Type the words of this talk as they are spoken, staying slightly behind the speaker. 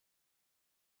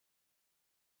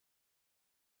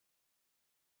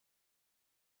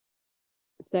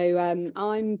So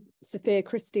I'm Sophia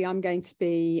Christie. I'm going to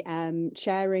be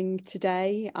chairing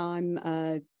today. I'm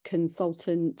a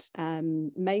consultant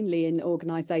mainly in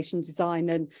organisation design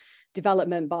and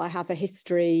development, but I have a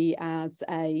history as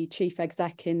a chief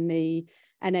exec in the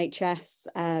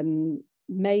NHS,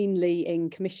 mainly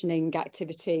in commissioning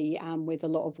activity and with a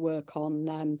lot of work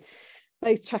on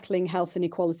both tackling health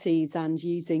inequalities and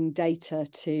using data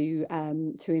to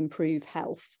improve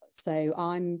health. So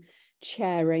I'm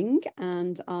chairing,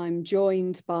 and I'm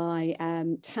joined by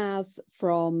Taz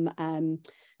from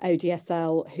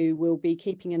ODSL, who will be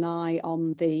keeping an eye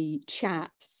on the chat.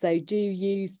 So do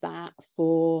use that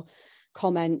for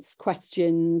comments,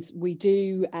 questions. We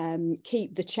do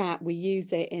keep the chat. We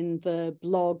use it in the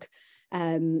blog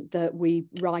that we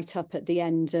write up at the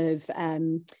end of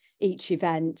each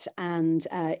event, and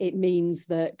it means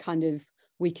that kind of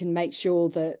we can make sure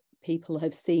that people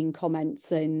have seen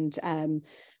comments and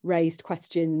raised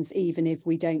questions, even if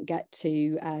we don't get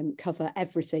to cover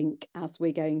everything as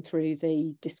we're going through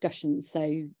the discussion.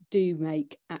 So do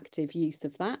make active use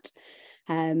of that.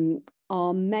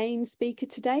 Our main speaker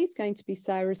today is going to be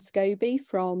Sarah Scobie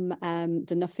from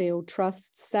the Nuffield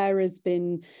Trust. Sarah's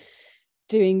been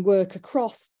doing work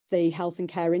across the health and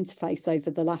care interface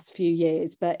over the last few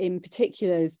years, but in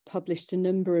particular has published a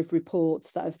number of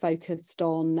reports that have focused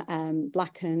on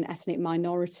Black and ethnic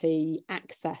minority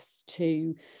access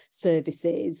to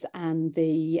services and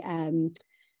the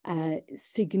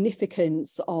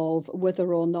significance of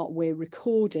whether or not we're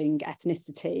recording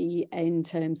ethnicity in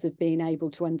terms of being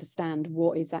able to understand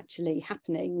what is actually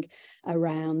happening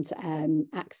around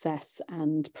access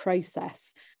and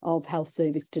process of health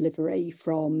service delivery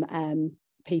from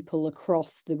people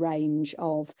across the range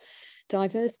of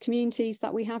diverse communities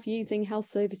that we have using health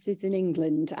services in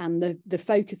England. And the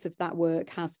focus of that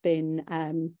work has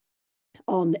been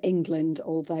on England,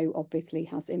 although obviously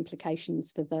has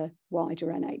implications for the wider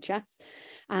NHS.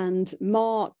 And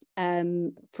Mark,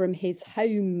 from his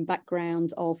home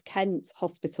background of Kent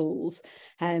hospitals,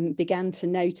 began to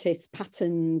notice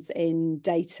patterns in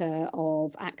data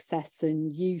of access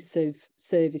and use of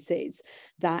services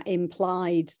that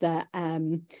implied that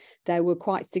there were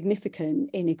quite significant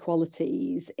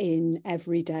inequalities in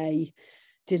everyday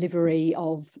delivery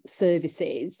of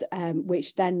services,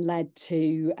 which then led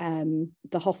to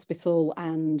the hospital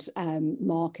and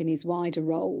Mark in his wider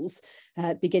roles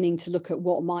beginning to look at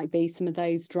what might be some of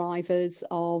those drivers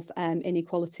of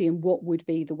inequality and what would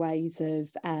be the ways of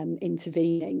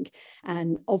intervening.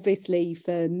 And obviously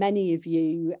for many of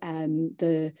you,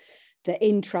 the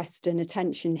interest and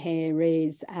attention here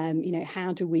is,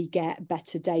 how do we get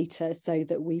better data so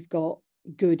that we've got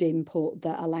good input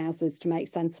that allows us to make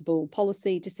sensible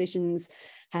policy decisions,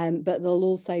 but there'll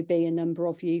also be a number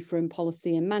of you from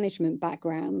policy and management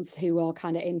backgrounds who are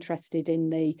kind of interested in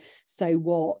the so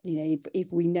what,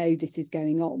 if we know this is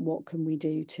going on, what can we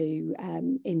do to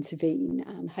intervene?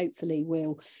 And hopefully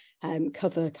we'll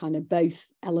cover kind of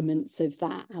both elements of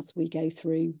that as we go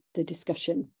through the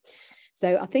discussion.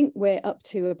 So I think we're up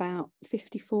to about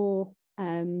 54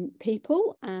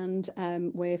 people, and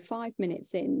we're 5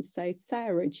 minutes in. So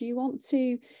Sarah, do you want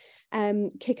to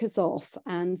kick us off?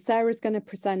 And Sarah's going to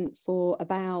present for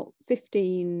about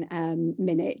 15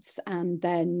 minutes, and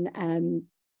then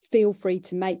feel free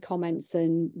to make comments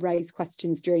and raise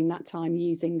questions during that time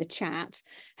using the chat,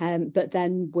 but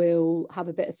then we'll have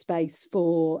a bit of space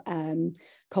for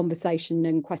conversation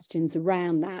and questions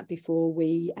around that before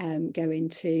we go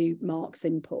into Mark's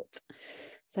input.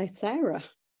 So Sarah.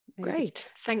 Great,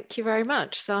 thank you very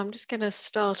much. So I'm just going to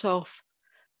start off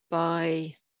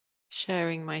by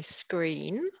sharing my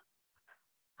screen,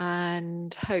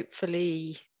 and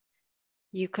hopefully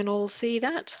you can all see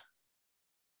that.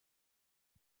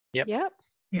 Yep. Yep.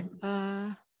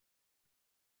 Yeah.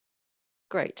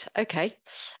 Great. Okay.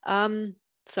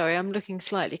 Sorry, I'm looking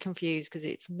slightly confused because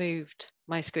it's moved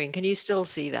my screen. Can you still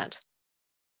see that?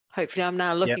 Hopefully I'm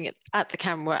now looking at the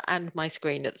camera and my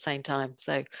screen at the same time.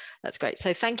 So that's great.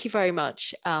 So thank you very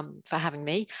much for having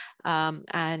me. As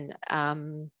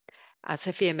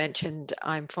Sophia mentioned,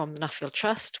 I'm from the Nuffield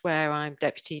Trust, where I'm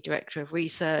Deputy Director of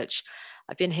Research.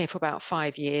 I've been here for about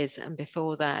 5 years, and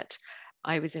before that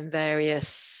I was in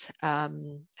various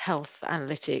health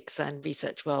analytics and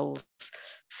research roles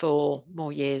for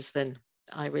more years than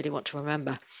I really want to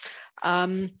remember.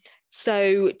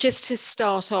 So just to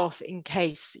start off, in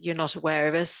case you're not aware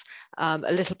of us, a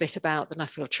little bit about the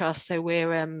Nuffield Trust. So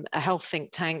we're a health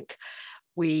think tank.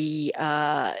 We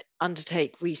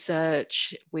undertake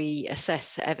research, we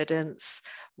assess evidence,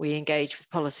 we engage with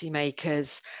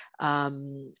policymakers,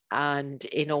 and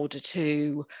in order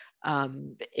to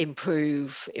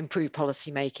improve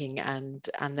policy making and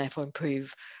therefore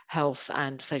improve health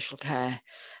and social care.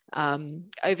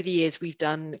 Over the years, we've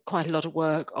done quite a lot of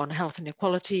work on health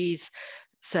inequalities.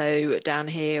 So down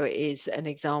here is an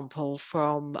example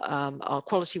from our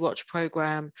Quality Watch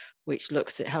programme, which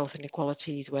looks at health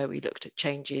inequalities, where we looked at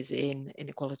changes in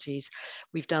inequalities.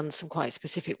 We've done some quite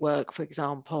specific work, for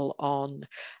example, on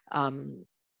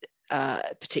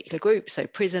particular groups, so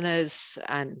prisoners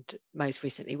and most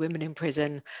recently women in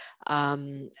prison,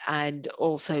 and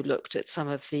also looked at some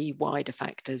of the wider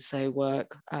factors. So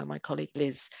work my colleague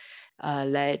Liz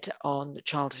led on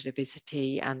childhood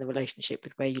obesity and the relationship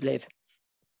with where you live.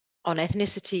 On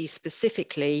ethnicity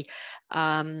specifically,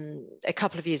 a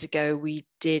couple of years ago, we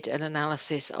did an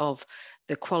analysis of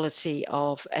the quality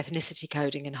of ethnicity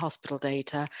coding in hospital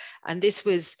data. And this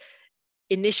was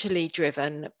initially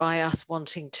driven by us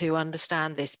wanting to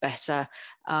understand this better,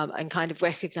 and kind of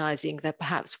recognizing that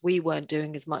perhaps we weren't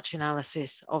doing as much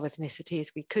analysis of ethnicity as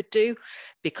we could do,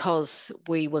 because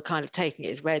we were kind of taking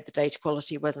it as read. The data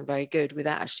quality wasn't very good,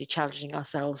 without actually challenging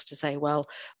ourselves to say, well,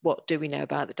 what do we know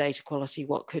about the data quality?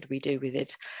 What could we do with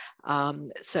it?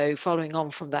 So following on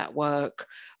from that work,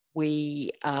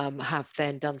 we have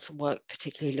then done some work,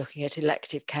 particularly looking at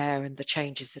elective care and the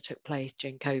changes that took place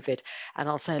during COVID. And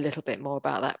I'll say a little bit more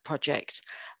about that project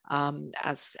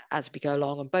as we go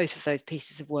along. And both of those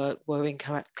pieces of work were in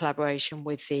collaboration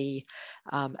with the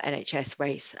NHS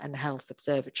Race and Health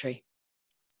Observatory,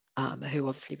 who are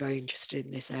obviously very interested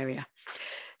in this area.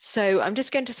 So I'm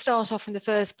just going to start off in the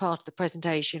first part of the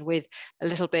presentation with a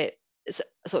little bit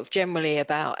sort of generally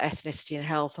about ethnicity and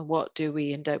health, and what do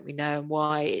we and don't we know, and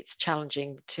why it's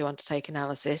challenging to undertake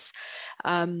analysis.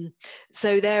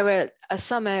 So there are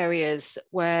some areas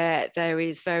where there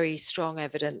is very strong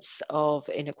evidence of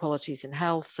inequalities in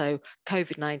health. So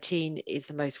COVID-19 is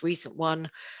the most recent one,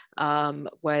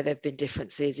 where there have been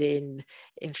differences in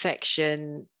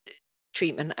infection,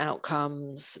 treatment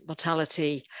outcomes,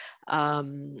 mortality,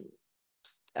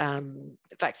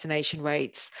 vaccination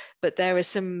rates, but there are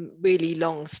some really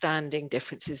long-standing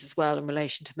differences as well in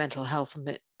relation to mental health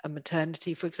and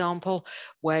maternity, for example,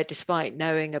 where despite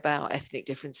knowing about ethnic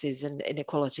differences and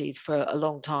inequalities for a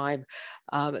long time,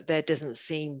 there doesn't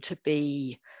seem to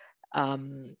be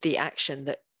the action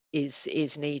that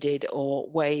is needed or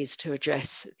ways to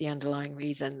address the underlying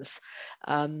reasons.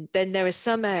 Then there are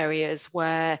some areas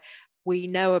where we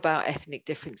know about ethnic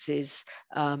differences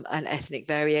and ethnic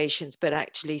variations, but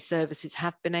actually services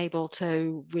have been able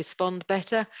to respond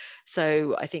better.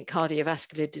 So I think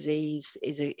cardiovascular disease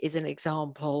is an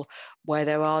example where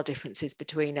there are differences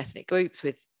between ethnic groups,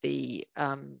 with the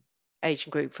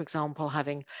Asian group, for example,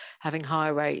 having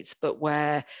higher rates, but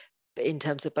where in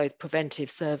terms of both preventive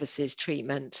services,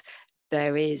 treatment,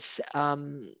 there is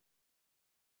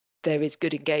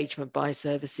good engagement by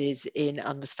services in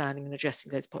understanding and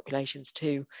addressing those populations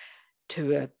to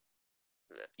a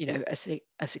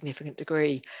significant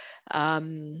degree.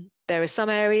 There are some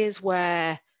areas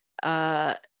where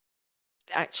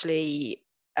actually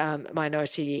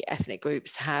minority ethnic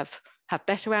groups have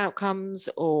better outcomes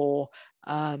or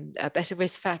better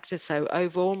risk factors. So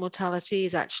overall mortality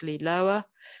is actually lower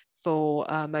for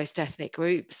most ethnic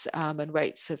groups, and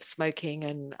rates of smoking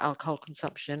and alcohol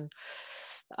consumption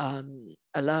are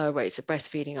lower, rates of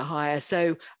breastfeeding are higher.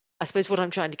 So I suppose what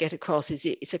I'm trying to get across is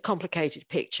it's a complicated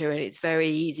picture, and it's very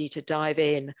easy to dive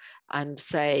in and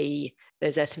say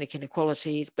there's ethnic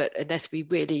inequalities, but unless we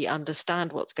really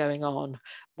understand what's going on,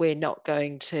 we're not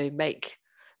going to make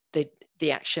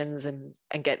the actions and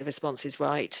get the responses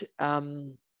right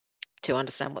to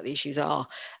understand what the issues are.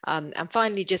 And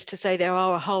finally, just to say, there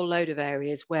are a whole load of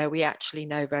areas where we actually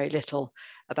know very little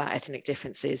about ethnic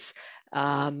differences.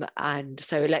 And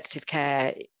so elective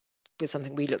care was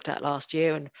something we looked at last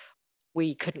year, and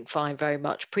we couldn't find very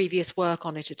much previous work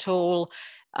on it at all.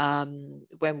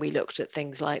 When we looked at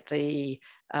things like the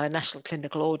national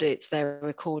clinical audits, their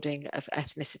recording of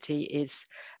ethnicity is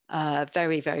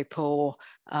very, very poor.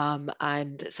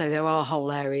 And so there are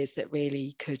whole areas that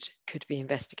really could be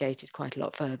investigated quite a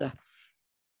lot further.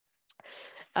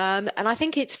 And I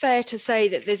think it's fair to say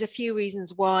that there's a few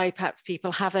reasons why perhaps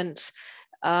people haven't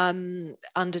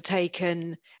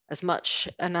undertaken as much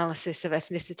analysis of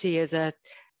ethnicity as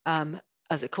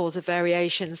a cause of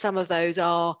variation. Some of those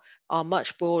are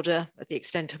much broader, at the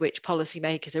extent to which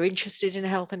policymakers are interested in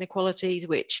health inequalities,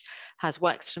 which has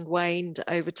waxed and waned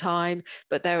over time.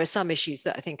 But there are some issues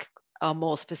that I think are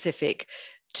more specific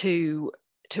to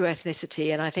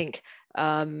ethnicity, and I think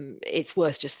it's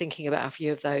worth just thinking about a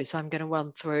few of those. So I'm going to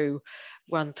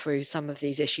run through some of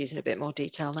these issues in a bit more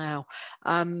detail now.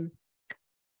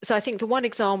 I think the one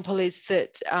example is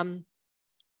that,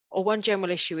 or one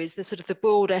general issue is the sort of the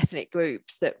broad ethnic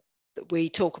groups that we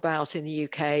talk about in the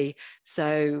UK.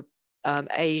 So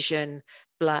Asian,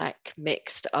 Black,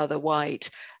 mixed, other, white,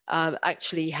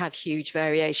 actually have huge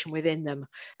variation within them.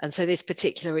 And so this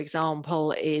particular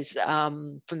example is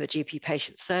from the GP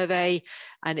patient survey,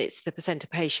 and it's the percent of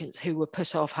patients who were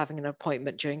put off having an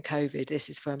appointment during COVID. This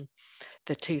is from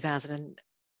the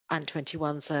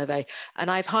 2021 survey.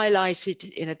 And I've highlighted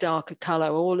in a darker color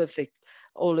all of the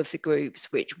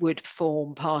groups which would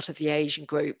form part of the Asian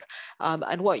group.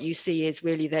 And what you see is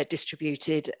really they're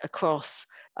distributed across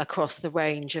the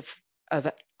range of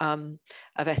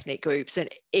ethnic groups. And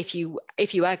if you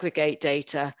aggregate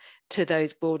data to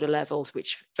those border levels,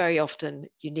 which very often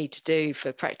you need to do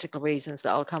for practical reasons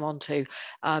that I'll come on to,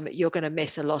 you're going to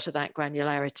miss a lot of that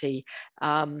granularity.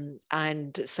 And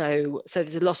so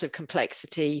there's a lot of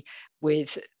complexity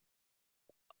with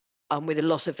a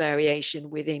lot of variation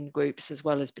within groups as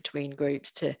well as between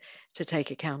groups to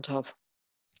take account of.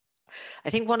 I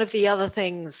think one of the other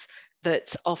things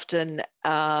that's often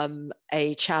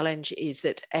a challenge is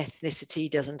that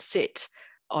ethnicity doesn't sit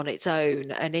on its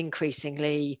own, and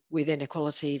increasingly with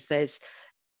inequalities, there's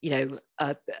a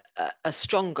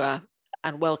stronger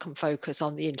and welcome focus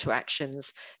on the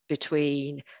interactions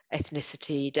between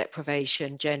ethnicity,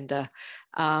 deprivation, gender,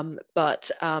 but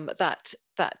that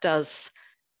does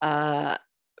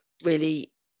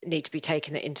really need to be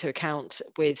taken into account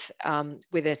with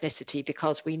ethnicity,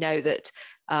 because we know that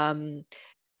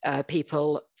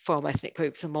people from ethnic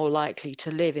groups are more likely to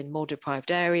live in more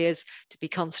deprived areas, to be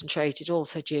concentrated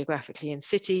also geographically in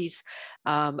cities.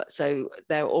 So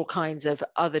there are all kinds of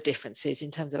other differences in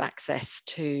terms of access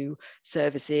to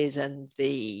services and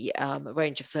the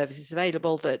range of services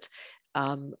available that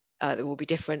will be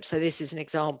different. So this is an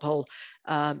example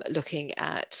looking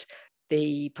at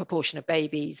the proportion of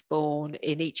babies born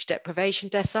in each deprivation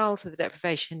decile. So the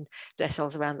deprivation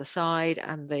deciles around the side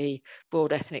and the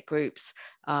broad ethnic groups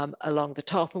along the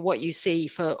top. And what you see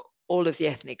for all of the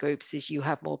ethnic groups is you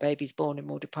have more babies born in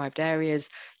more deprived areas,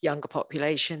 younger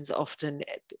populations often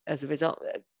as a result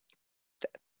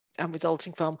and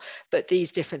resulting from, but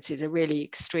these differences are really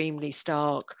extremely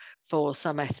stark for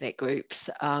some ethnic groups.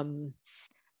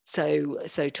 So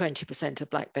 20% of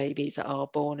Black babies are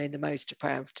born in the most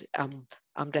deprived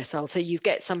decile. So you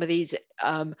get some of these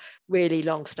really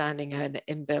long-standing and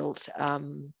inbuilt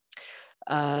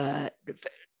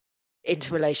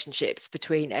interrelationships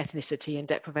between ethnicity and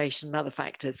deprivation and other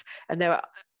factors. And there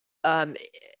are,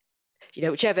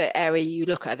 whichever area you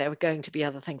look at, there are going to be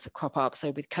other things that crop up. So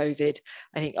with COVID,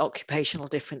 I think occupational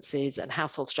differences and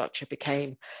household structure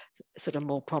became sort of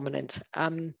more prominent.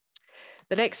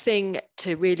 The next thing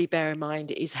to really bear in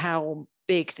mind is how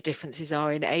big the differences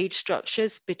are in age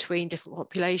structures between different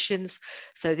populations.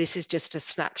 So this is just a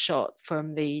snapshot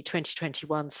from the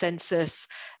 2021 census,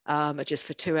 just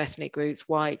for two ethnic groups,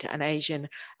 white and Asian,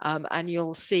 and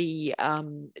you'll see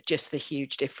just the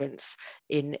huge difference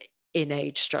in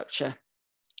age structure.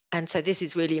 And so this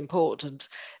is really important,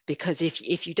 because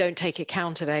if you don't take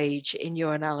account of age in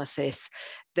your analysis,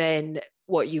 then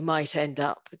what you might end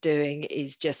up doing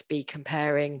is just be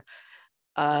comparing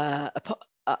a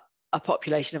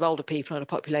population of older people and a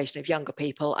population of younger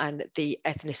people, and the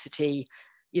ethnicity,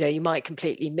 you might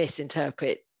completely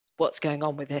misinterpret what's going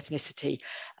on with ethnicity.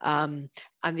 And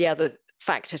the other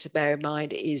factor to bear in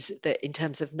mind is that in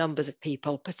terms of numbers of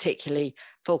people, particularly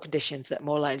for conditions that are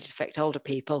more likely to affect older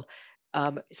people,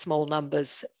 small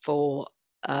numbers for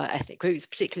ethnic groups,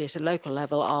 particularly at a local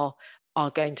level,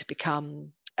 are going to become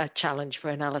a challenge for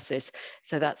analysis.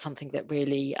 So that's something that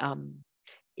really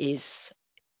needs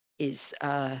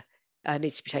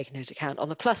to be taken into account. On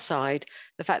the plus side,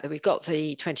 the fact that we've got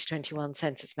the 2021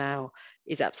 census now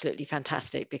is absolutely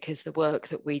fantastic, because the work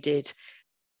that we did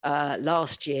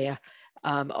last year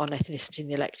on ethnicity in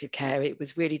the elective care, it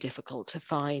was really difficult to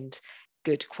find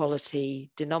good quality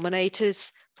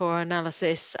denominators for our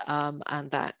analysis,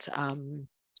 and that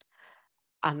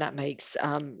makes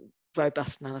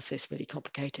robust analysis really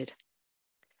complicated.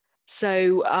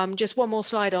 So just one more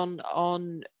slide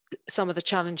on some of the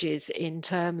challenges in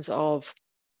terms of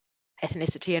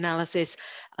ethnicity analysis,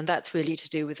 and that's really to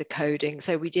do with the coding.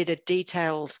 So we did a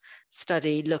detailed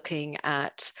study looking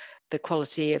at the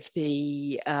quality of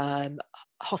the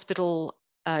hospital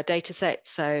data set,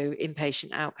 so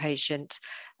inpatient, outpatient,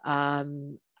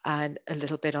 and a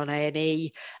little bit on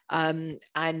A&E,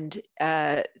 and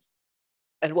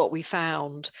what we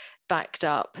found backed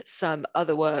up some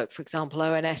other work. For example,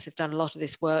 ONS have done a lot of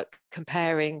this work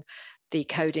comparing the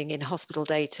coding in hospital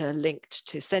data linked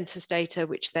to census data,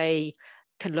 which they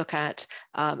can look at,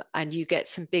 and you get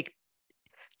some big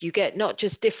you get not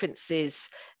just differences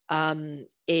in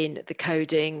the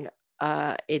coding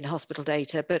in hospital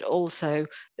data, but also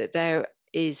that there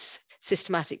is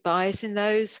systematic bias in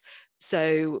those.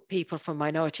 So people from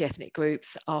minority ethnic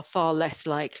groups are far less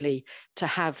likely to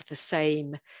have the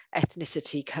same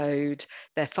ethnicity code.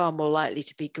 They're far more likely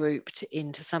to be grouped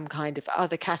into some kind of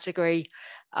other category,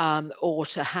 or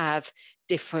to have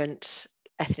different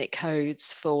ethnic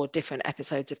codes for different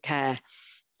episodes of care.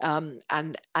 And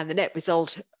the net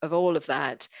result of all of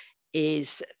that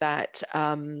is that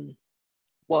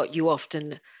what you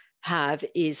often have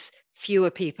is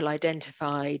fewer people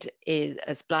identified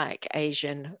as Black,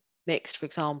 Asian, mixed, for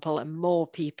example, and more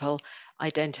people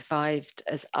identified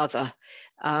as other.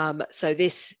 So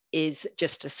this is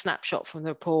just a snapshot from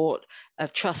the report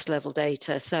of trust level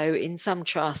data. So in some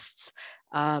trusts,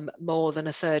 more than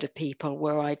a third of people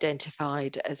were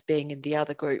identified as being in the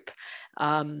other group.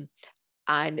 And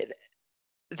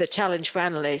the challenge for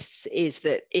analysts is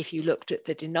that if you looked at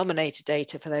the denominator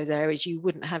data for those areas, you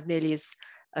wouldn't have nearly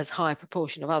as high a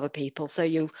proportion of other people. So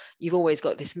you've always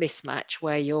got this mismatch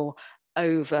where you're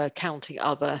over counting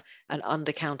other and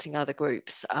under counting other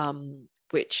groups,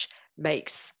 which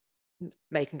makes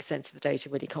making sense of the data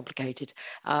really complicated.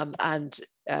 You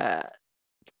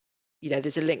know,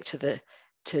 there's a link to the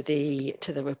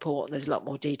report, and there's a lot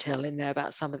more detail in there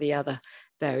about some of the other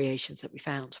variations that we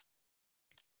found.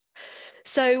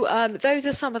 So those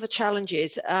are some of the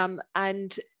challenges,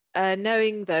 and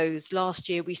knowing those, last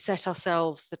year we set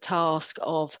ourselves the task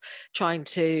of trying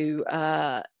to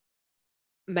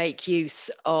make use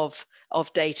of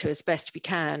data as best we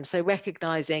can. So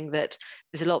recognizing that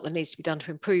there's a lot that needs to be done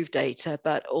to improve data,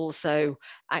 but also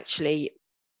actually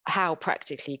how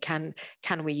practically can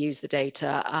we use the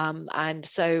data. And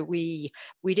so we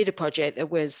did a project that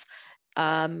was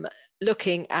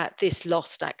looking at this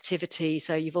lost activity.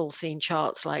 So you've all seen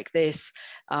charts like this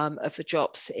of the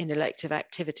drops in elective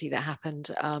activity that happened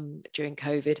during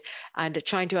COVID, and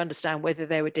trying to understand whether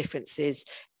there were differences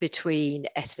between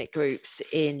ethnic groups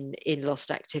in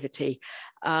lost activity.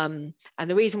 And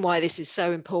the reason why this is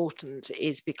so important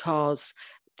is because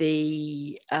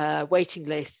the waiting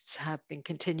lists have been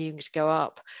continuing to go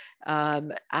up,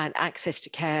 and access to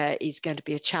care is going to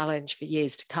be a challenge for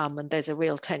years to come. And there's a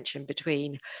real tension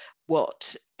between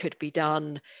what could be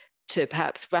done to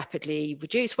perhaps rapidly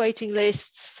reduce waiting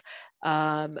lists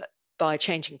by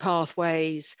changing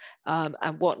pathways,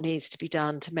 and what needs to be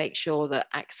done to make sure that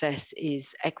access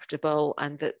is equitable,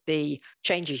 and that the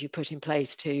changes you put in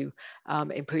place to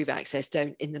improve access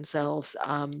don't in themselves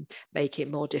make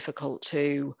it more difficult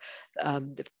to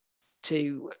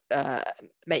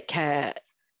make care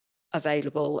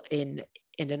available in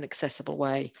an accessible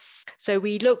way. So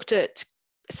we looked at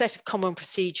a set of common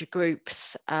procedure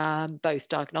groups, both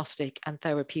diagnostic and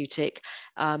therapeutic,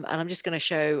 and I'm just going to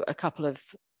show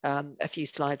a few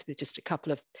slides with just a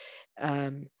couple of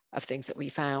things that we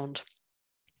found.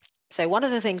 So one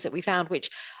of the things that we found, which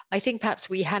I think perhaps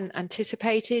we hadn't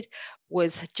anticipated,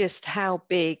 was just how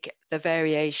big the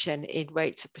variation in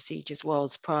rates of procedures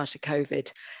was prior to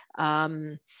COVID.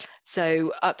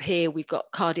 So up here, we've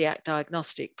got cardiac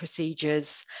diagnostic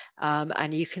procedures,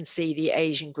 and you can see the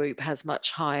Asian group has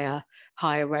much higher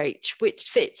rates, which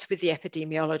fits with the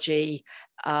epidemiology.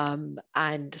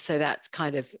 And so that's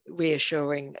kind of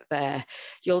reassuring there.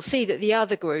 You'll see that the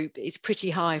other group is pretty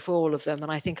high for all of them.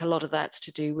 And I think a lot of that's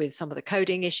to do with some of the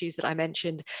coding issues that I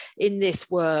mentioned. In this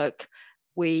work,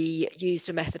 we used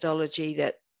a methodology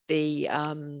that the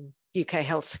UK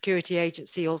Health Security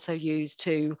Agency also used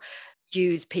to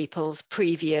use people's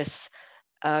previous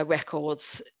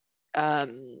records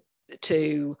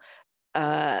to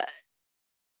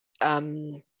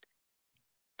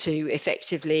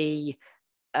effectively,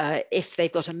 if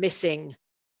they've got a missing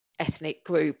ethnic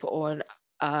group or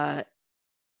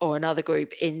another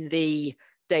group in the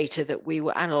data that we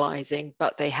were analysing,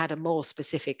 but they had a more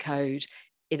specific code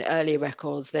in earlier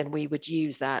records, then we would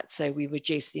use that. So we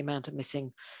reduce the amount of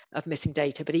missing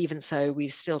data. But even so,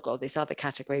 we've still got this other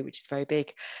category, which is very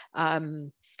big.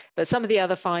 But some of the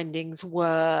other findings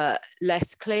were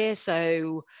less clear.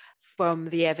 So from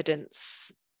the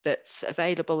evidence that's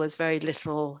available, there's very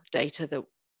little data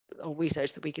or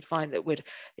research that we could find that would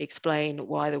explain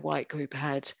why the white group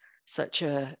had such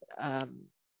an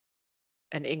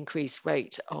increased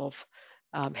rate of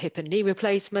hip and knee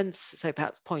replacements, so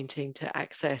perhaps pointing to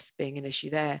access being an issue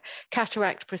there.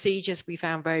 Cataract procedures, we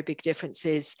found very big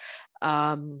differences,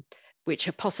 which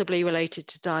are possibly related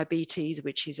to diabetes,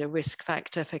 which is a risk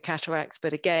factor for cataracts.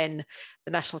 But again,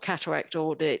 the National Cataract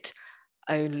Audit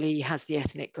only has the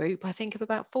ethnic group, I think, of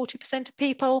about 40% of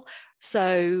people.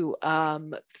 So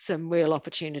some real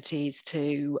opportunities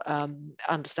to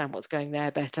understand what's going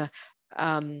there better.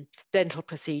 Dental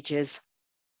procedures,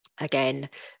 again,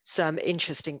 some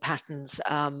interesting patterns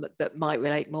that might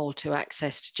relate more to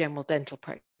access to general dental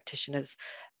practitioners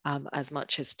as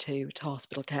much as to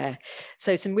hospital care.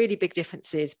 So some really big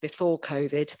differences before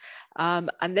COVID.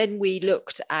 And then we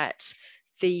looked at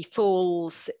the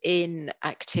falls in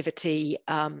activity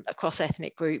across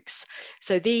ethnic groups.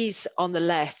 So these on the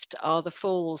left are the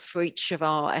falls for each of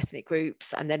our ethnic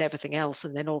groups, and then everything else,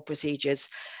 and then all procedures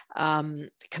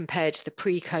compared to the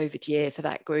pre-COVID year for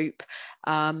that group.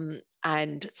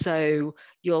 And so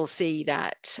you'll see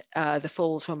that the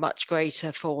falls were much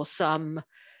greater for some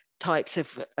types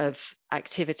of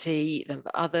activity than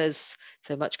for others,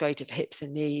 so much greater for hips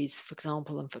and knees, for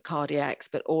example, and for cardiacs,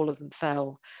 but all of them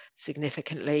fell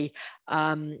significantly.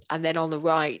 And then on the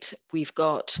right, we've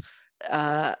got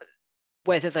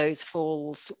whether those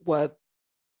falls were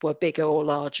bigger or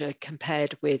larger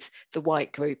compared with the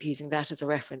white group, using that as a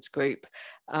reference group.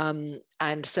 And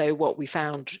so what we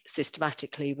found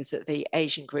systematically was that the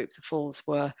Asian group, the falls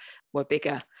were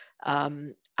bigger.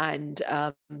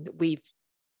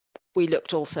 We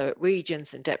looked also at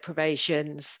regions and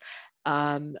deprivations,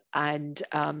 and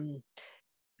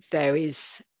there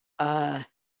is, it's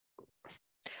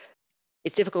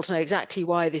difficult to know exactly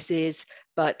why this is,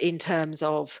 but in terms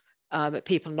of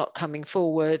people not coming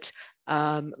forward,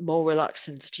 more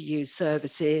reluctance to use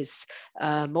services,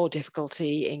 more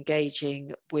difficulty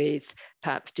engaging with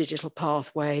perhaps digital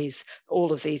pathways,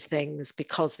 all of these things,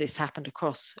 because this happened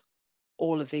across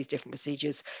all of these different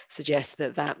procedures, suggests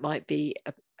that that might be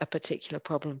a particular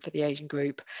problem for the Asian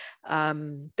group.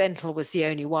 Dental was the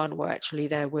only one where actually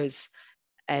there was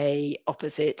a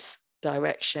opposite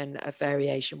direction of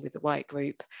variation with the white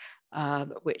group,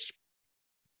 which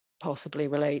possibly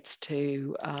relates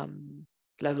to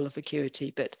level of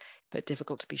acuity, but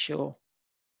difficult to be sure.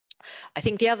 I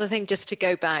think the other thing, just to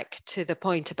go back to the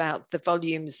point about the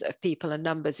volumes of people and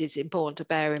numbers, is important to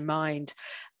bear in mind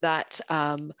that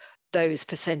those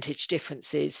percentage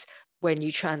differences, when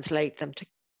you translate them to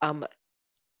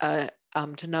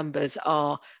numbers,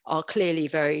 are clearly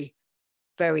very,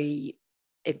 very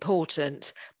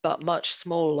important, but much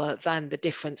smaller than the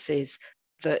differences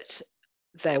that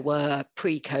there were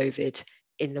pre-COVID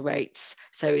in the rates.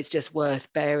 So it's just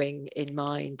worth bearing in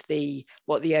mind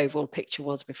what the overall picture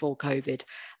was before COVID.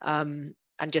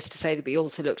 And just to say that we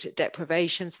also looked at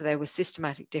deprivation. So there were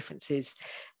systematic differences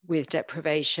with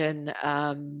deprivation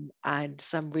and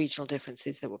some regional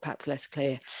differences that were perhaps less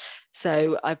clear.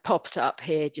 So I've popped up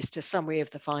here just a summary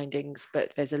of the findings,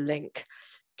 but there's a link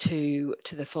to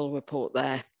the full report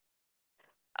there.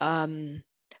 And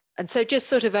so just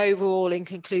sort of overall, in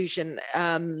conclusion,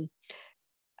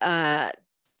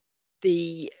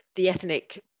 the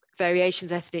ethnic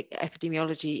variations, ethnic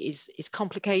epidemiology is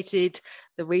complicated.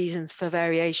 The reasons for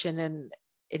variation and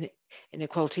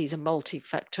inequalities are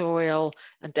multifactorial,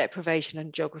 and deprivation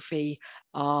and geography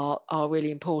are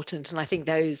really important. And I think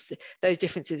those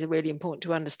differences are really important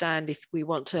to understand if we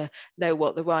want to know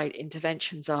what the right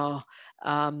interventions are,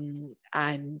 and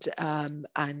what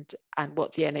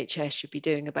the NHS should be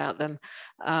doing about them.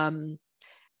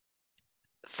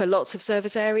 For lots of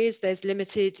service areas, there's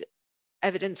limited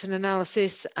evidence and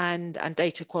analysis, and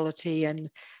data quality and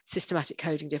systematic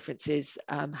coding differences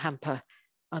hamper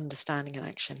understanding and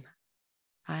action.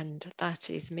 And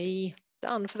that is me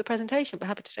done for the presentation, but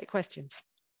happy to take questions.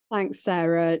 Thanks,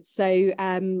 Sarah. So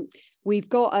we've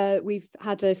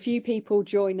had a few people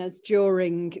join us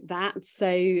during that.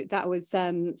 So that was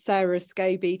Sarah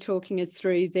Scobie talking us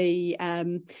through the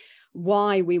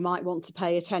why we might want to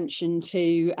pay attention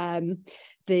to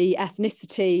the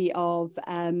ethnicity of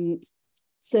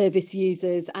service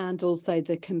users, and also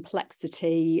the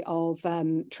complexity of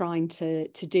trying to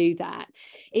do that.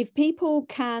 If people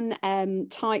can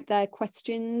type their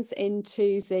questions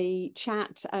into the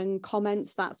chat and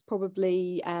comments, that's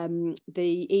probably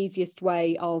the easiest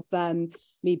way of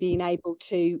me being able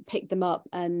to pick them up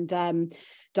and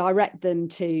direct them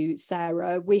to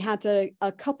Sarah. We had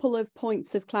a couple of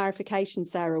points of clarification,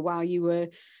 Sarah, while you were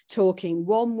talking.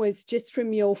 One was just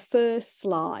from your first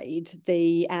slide,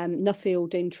 the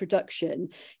Nuffield introduction.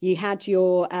 You had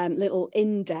your little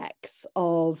index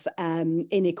of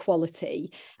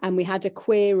inequality, and we had a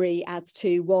query as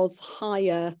to, was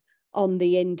higher on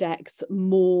the index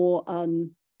more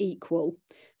unequal?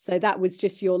 So that was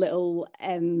just your little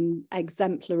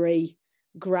exemplary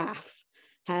graph.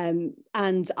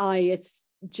 And I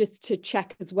just to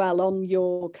check as well on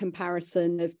your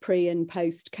comparison of pre and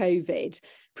post COVID,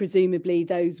 presumably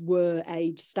those were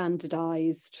age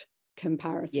standardized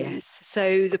comparisons. Yes,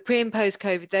 so the pre and post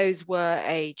COVID, those were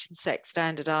age and sex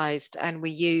standardized, and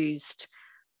we used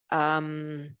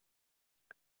the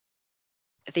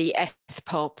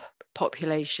ETHPOP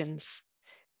populations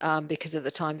because at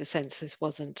the time the census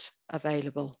wasn't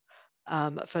available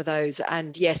for those.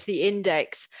 And yes, the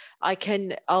index,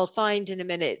 I'll find in a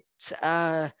minute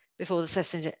before the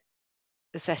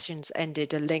sessions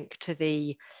ended, a link to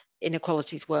the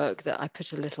inequalities work that I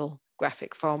put a little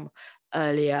graphic from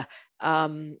earlier.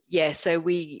 Yeah, so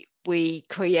we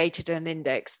created an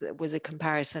index that was a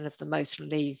comparison of the most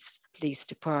least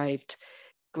deprived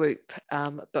group,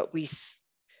 but we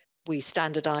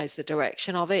standardized the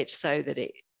direction of it so that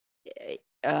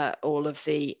all of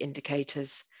the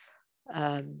indicators,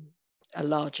 a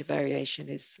larger variation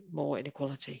is more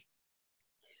inequality.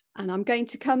 And I'm going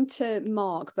to come to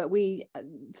Mark, but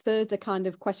further kind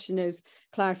of question of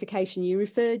clarification. You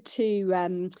referred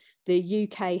to the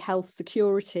UK health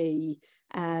security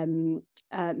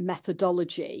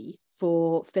methodology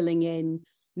for filling in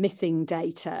missing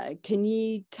data. Can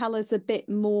you tell us a bit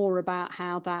more about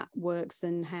how that works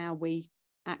and how we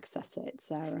access it,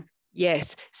 Sarah?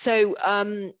 Yes. So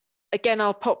again,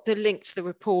 I'll pop the link to the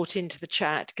report into the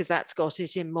chat because that's got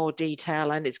it in more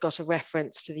detail and it's got a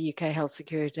reference to the UK Health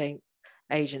Security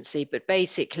Agency. But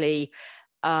basically,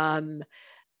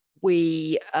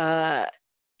 we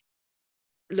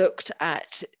looked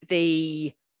at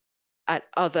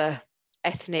other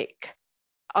ethnic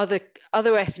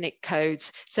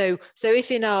codes. So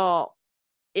if in our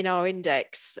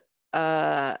index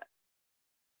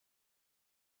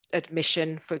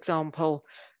admission, for example,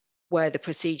 where the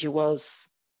procedure was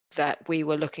that we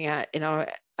were looking at in our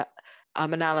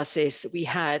analysis, we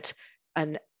had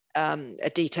a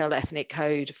detailed ethnic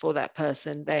code for that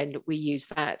person, then we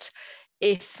used that.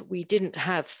 If we didn't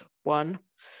have one,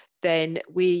 then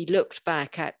we looked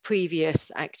back at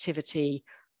previous activity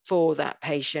for that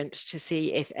patient to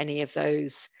see if any of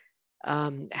those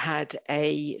had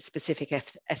a specific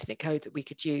ethnic code that we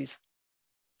could use.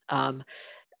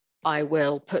 I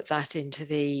will put that into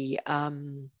the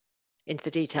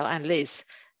detail, and Liz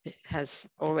has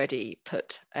already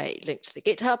put a link to the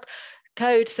GitHub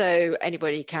code, so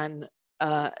anybody can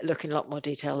look in a lot more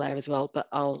detail there as well. But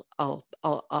I'll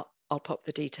pop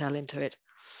the detail into it.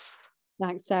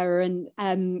 Thanks, Sarah.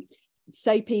 And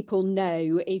so people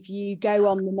know, if you go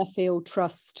on the Nuffield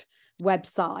Trust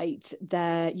website,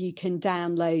 there you can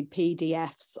download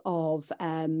PDFs of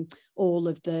all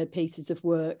of the pieces of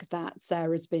work that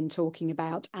Sarah's been talking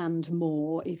about and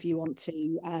more, if you want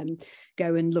to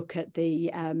go and look at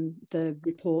the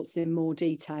reports in more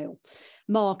detail.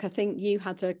 Mark, I think you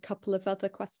had a couple of other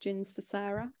questions for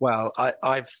Sarah. Well,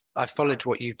 I followed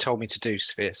what you told me to do,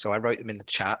 Sophia, so I wrote them in the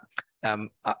chat.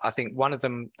 I think one of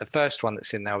them, the first one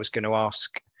that's in there, I was going to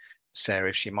ask Sarah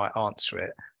if she might answer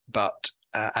it, but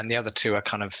and the other two are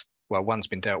kind of, well, one's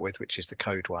been dealt with, which is the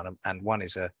code one, and one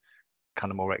is a kind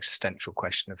of more existential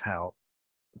question of how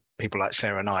people like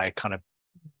Sarah and I kind of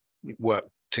work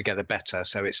together better,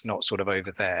 so it's not sort of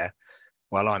over there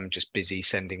while I'm just busy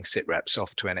sending sit reps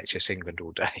off to NHS England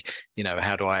all day. You know,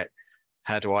 how do I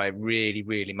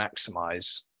really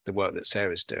maximize the work that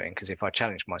Sarah's doing? Because if I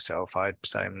challenge myself, I'd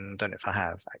say, I don't know if I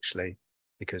have actually,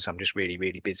 because I'm just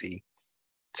really busy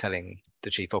telling the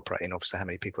chief operating officer how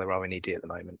many people there are in ED at the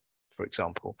moment, for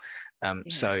example.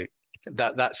 So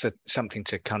that's something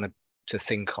to kind of to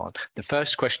think on. The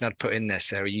first question I'd put in there,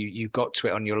 Sarah, you got to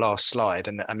it on your last slide,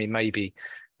 and I mean, maybe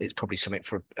it's probably something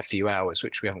for a few hours,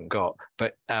 which we haven't got,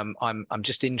 but I'm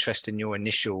just interested in your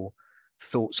initial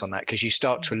thoughts on that, because you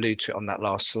start to allude to it on that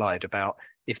last slide about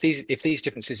if these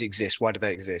differences exist, why do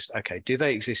they exist? Okay, do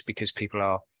they exist because people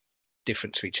are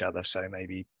different to each other, so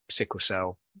maybe sickle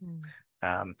cell,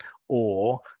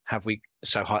 or have we,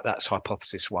 so that's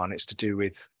hypothesis one, it's to do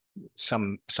with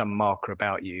some marker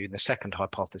about you. And the second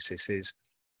hypothesis is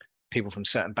people from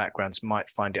certain backgrounds might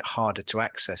find it harder to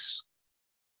access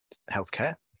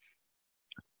healthcare.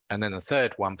 And then the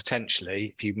third one,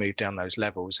 potentially, if you move down those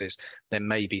levels, is there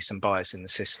may be some bias in the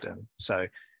system. So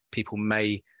people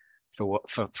may, for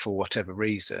whatever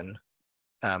reason,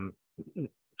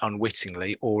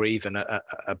 unwittingly, or even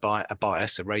a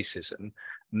bias, a racism,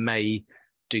 may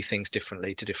do things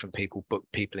differently to different people, book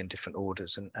people in different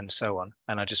orders, and so on.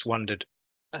 And I just wondered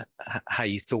how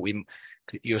you thought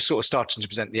you're sort of starting to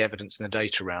present the evidence and the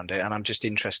data around it. And I'm just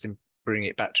interested in bringing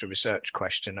it back to a research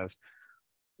question of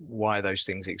why those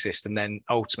things exist, and then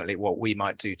ultimately what we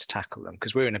might do to tackle them.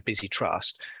 Because we're in a busy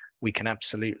trust, we can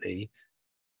absolutely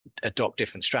adopt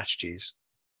different strategies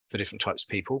for different types of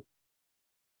people,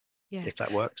 if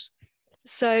that works.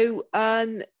 So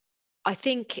I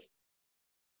think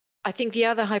the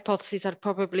other hypothesis I'd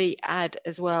probably add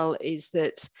as well is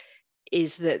that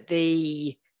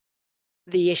the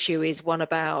issue is one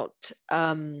about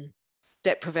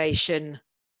deprivation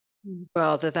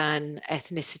rather than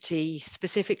ethnicity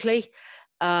specifically.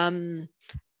 And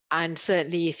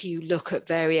certainly if you look at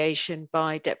variation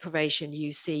by deprivation,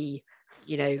 you see,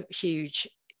 you know, huge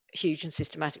and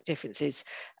systematic differences.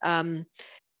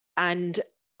 And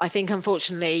I think,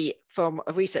 unfortunately, from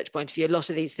a research point of view, a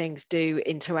lot of these things do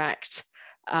interact.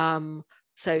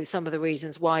 So some of the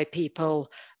reasons why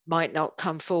people might not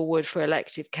come forward for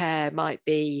elective care might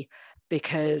be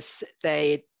because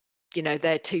they're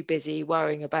too busy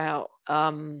worrying about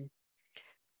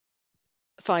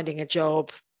finding a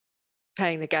job,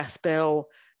 paying the gas bill.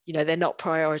 You know, they're not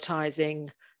prioritizing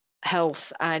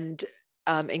health and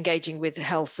engaging with the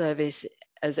health service,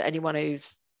 as anyone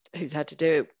who's had to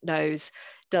do it knows,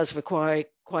 does require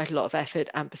quite a lot of effort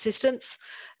and persistence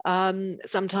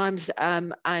sometimes.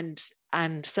 And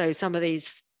so some of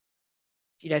these,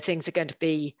 you know, things are going to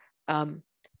be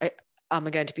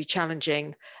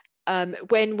challenging.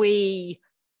 When we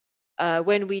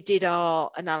did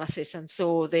our analysis and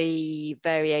saw the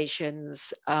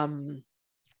variations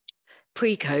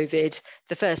pre-COVID,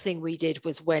 the first thing we did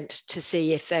was went to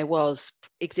see if there was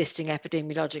existing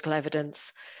epidemiological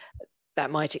evidence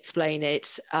that might explain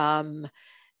it, you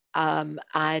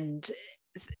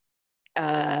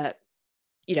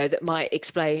know, that might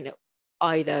explain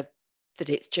either that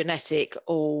it's genetic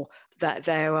or that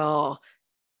there are,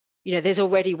 you know, there's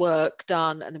already work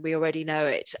done and we already know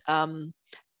it.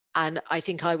 And I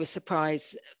think I was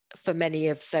surprised for many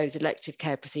of those elective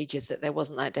care procedures that there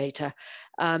wasn't that data.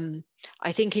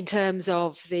 I think in terms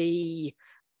of the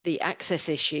access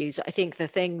issues, I think the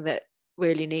thing that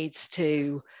really needs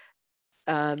to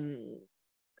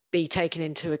be taken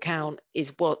into account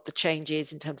is what the change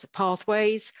is in terms of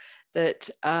pathways that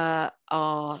are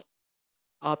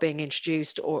being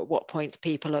introduced, or at what points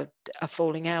people are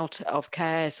falling out of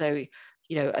care. So,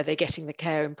 you know, are they getting the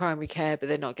care in primary care, but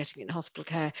they're not getting it in hospital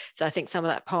care? So I think some of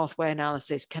that pathway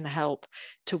analysis can help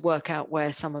to work out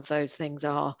where some of those things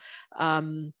are.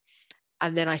 And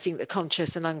then I think the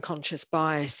conscious and unconscious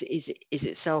bias is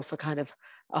itself a kind of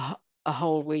a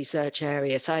whole research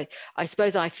area. So I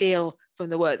suppose I feel from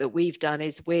the work that we've done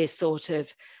is we're sort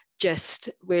of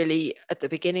just really at the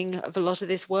beginning of a lot of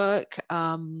this work.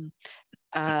 And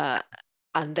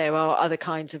there are other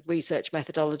kinds of research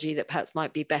methodology that perhaps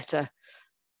might be better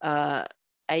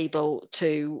able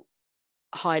to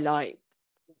highlight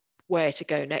where to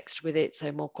go next with it.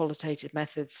 So more qualitative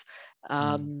methods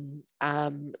might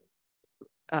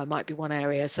be one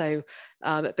area. So,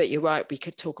 but you're right, we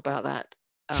could talk about that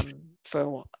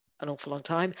for an awful long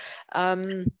time.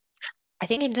 I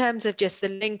think in terms of just the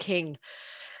linking,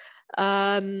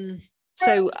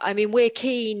 so I mean, we're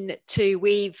keen to,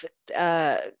 we've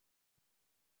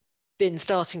been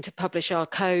starting to publish our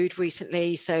code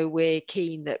recently, so we're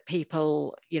keen that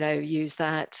people, you know, use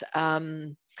that,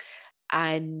 and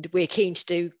we're keen to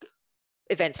do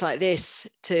events like this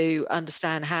to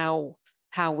understand how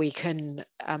we can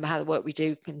how the work we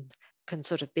do can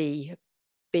sort of be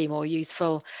more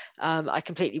useful. I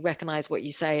completely recognize what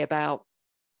you say about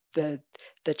the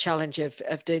challenge of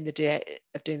doing the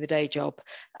day job.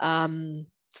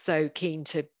 So keen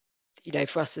to, you know,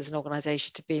 for us as an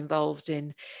organization to be involved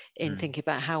in thinking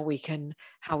about how we can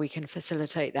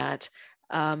facilitate that.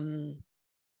 And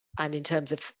in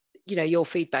terms of, you know, your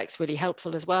feedback's really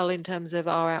helpful as well in terms of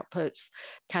our outputs.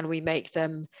 Can we make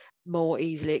them more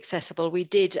easily accessible? We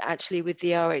did actually, with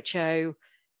the RHO,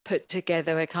 put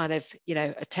together a kind of, you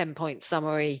know, a 10-point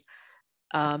summary,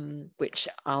 which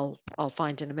I'll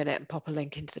find in a minute and pop a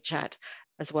link into the chat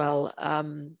as well,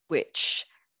 which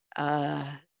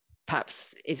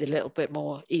perhaps is a little bit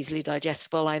more easily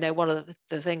digestible. I know one of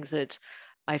the things that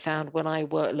I found when I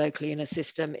work locally in a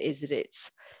system is that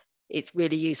it's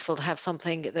really useful to have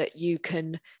something that you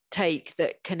can take,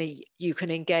 that you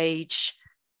can engage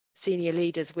senior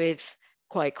leaders with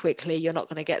quite quickly. You're not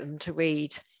going to get them to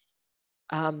read,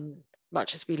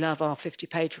 much as we love our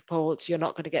 50-page reports, you're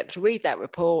not going to get them to read that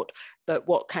report, but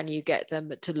what can you get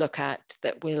them to look at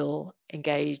that will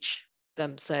engage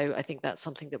them? So I think that's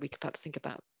something that we could perhaps think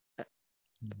about a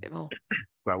bit more.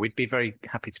 Well, we'd be very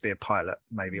happy to be a pilot,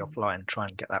 maybe offline, try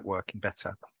and get that working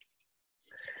better.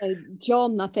 So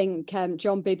John, I think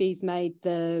John Bibby's made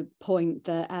the point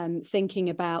that thinking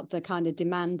about the kind of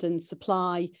demand and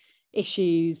supply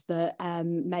issues that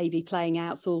may be playing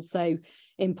out is also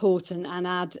important, and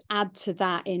add to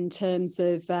that in terms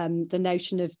of the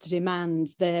notion of demand,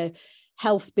 the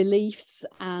health beliefs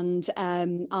and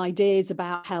ideas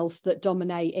about health that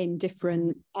dominate in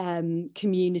different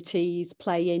communities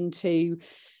play into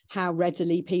how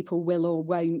readily people will or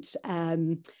won't,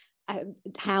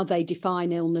 how they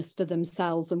define illness for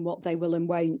themselves and what they will and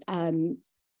won't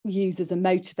use as a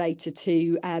motivator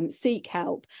to seek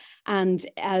help. And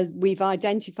as we've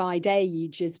identified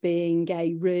age as being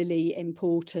a really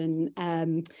important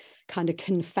kind of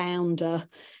confounder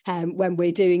when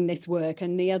we're doing this work.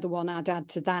 And the other one I'd add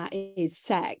to that is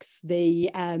sex,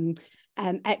 the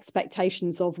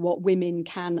expectations of what women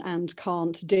can and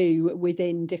can't do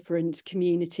within different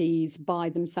communities by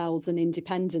themselves and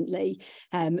independently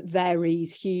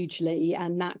varies hugely,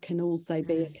 and that can also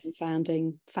be a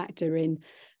confounding factor in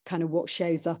kind of what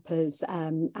shows up as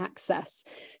access.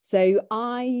 So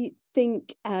I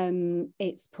think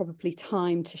it's probably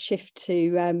time to shift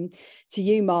to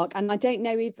you, Mark. And I don't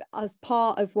know if, as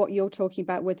part of what you're talking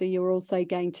about, whether you're also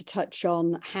going to touch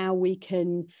on how we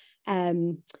can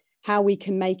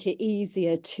make it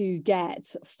easier to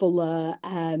get fuller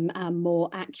and more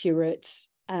accurate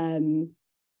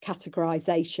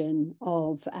categorization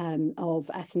of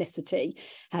ethnicity,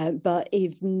 but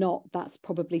if not, that's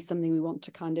probably something we want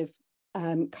to kind of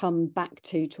come back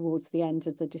to towards the end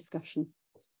of the discussion.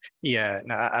 Yeah,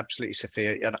 no, absolutely,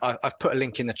 Sophia. And I've put a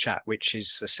link in the chat, which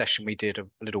is a session we did a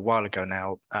little while ago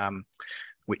now,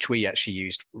 which we actually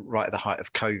used right at the height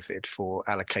of COVID for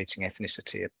allocating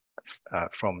ethnicity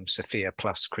from Sophia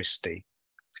plus Christy.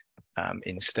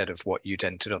 Instead of what you'd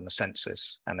entered on the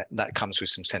census, and that comes with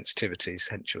some sensitivities,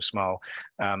 hence your smile,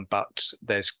 but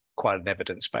there's quite an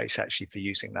evidence base actually for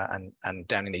using that. And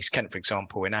down in East Kent, for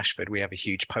example, in Ashford, we have a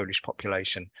huge Polish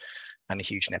population and a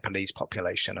huge Nepalese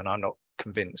population, and I'm not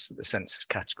convinced that the census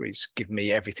categories give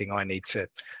me everything I need to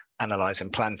analyze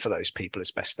and plan for those people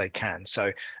as best they can.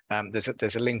 So there's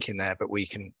a link in there, but we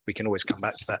can always come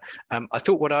back to that. I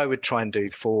thought what I would try and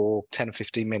do for 10 or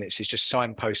 15 minutes is just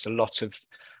signpost a lot of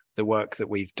the work that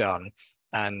we've done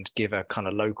and give a kind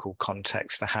of local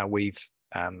context for how we've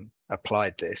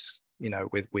applied this, you know,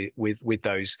 with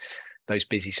those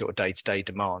busy sort of day-to-day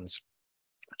demands.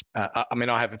 I mean,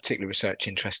 I have a particular research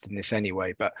interest in this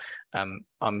anyway, but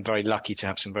I'm very lucky to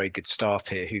have some very good staff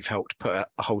here who've helped put a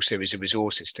whole series of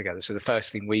resources together. So the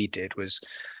first thing we did was,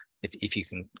 if you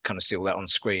can kind of see all that on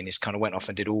screen, is kind of went off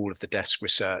and did all of the desk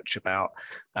research about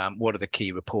what are the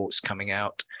key reports coming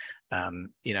out.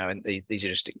 You know, and these are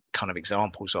just kind of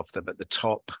examples of them at the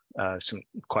top. Some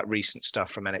quite recent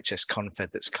stuff from NHS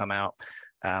Confed that's come out,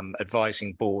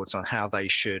 advising boards on how they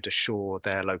should assure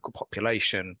their local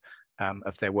population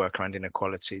of their work around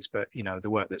inequalities. But, you know, the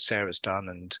work that Sarah's done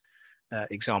and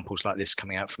examples like this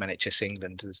coming out from NHS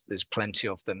England, there's plenty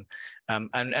of them.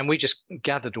 And we just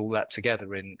gathered all that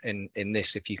together in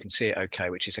this, if you can see it okay,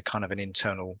 which is a kind of an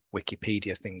internal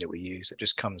Wikipedia thing that we use that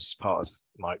just comes as part of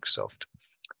Microsoft.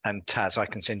 And Taz, I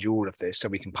can send you all of this, so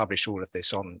we can publish all of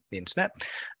this on the internet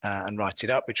and write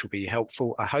it up, which will be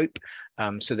helpful, I hope.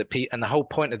 So that and the whole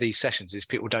point of these sessions is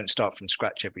people don't start from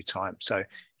scratch every time. So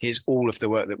here's all of the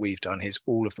work that we've done. Here's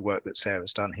all of the work that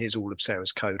Sarah's done. Here's all of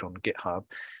Sarah's code on GitHub.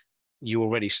 You're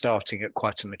already starting at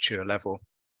quite a mature level.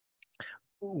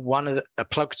 A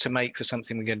plug to make for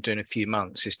something we're going to do in a few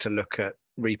months is to look at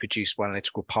reproducible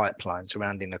analytical pipelines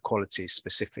around inequalities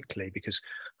specifically, because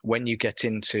when you get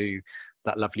into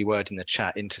that lovely word in the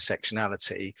chat,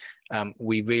 intersectionality,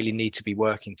 we really need to be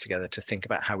working together to think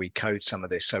about how we code some of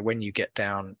this. So when you get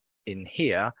down in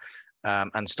here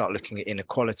and start looking at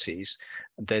inequalities,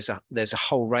 there's a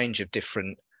whole range of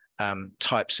different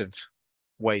types of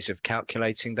ways of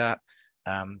calculating that.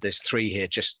 There's three here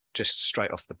just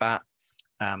straight off the bat.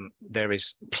 There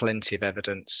is plenty of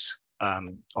evidence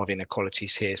of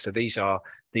inequalities here. So these are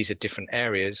different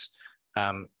areas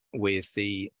with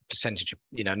the percentage of,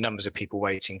 you know, numbers of people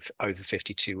waiting for over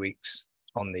 52 weeks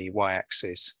on the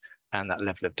y-axis and that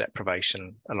level of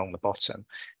deprivation along the bottom.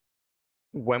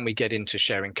 When we get into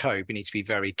sharing code, we need to be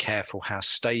very careful how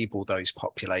stable those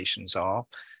populations are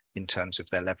in terms of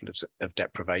their level of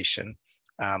deprivation.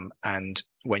 And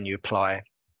when you apply,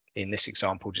 in this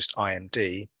example, just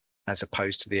IMD, as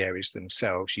opposed to the areas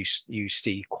themselves, you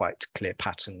see quite clear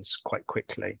patterns quite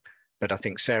quickly. But I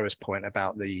think Sarah's point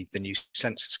about the new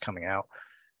census coming out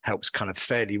helps kind of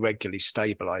fairly regularly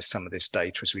stabilize some of this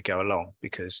data as we go along,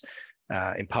 because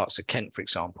in parts of Kent, for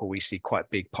example, we see quite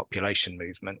big population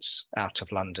movements out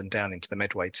of London down into the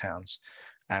Medway towns.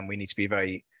 And we need to be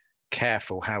very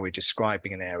careful how we're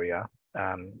describing an area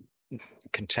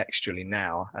contextually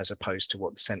now, as opposed to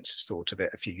what the census thought of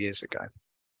it a few years ago.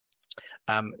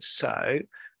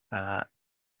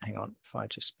 hang on, if I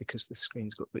just, because the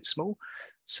screen's got a bit small.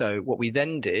 So what we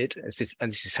then did, and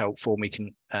this is helpful, and we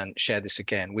can share this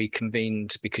again, we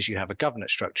convened, because you have a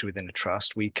governance structure within a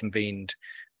trust, we convened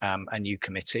a new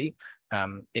committee,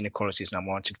 Inequalities and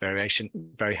Unwarranted Variation.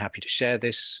 Very happy to share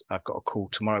this. I've got a call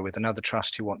tomorrow with another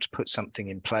trust who want to put something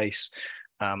in place.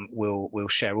 We'll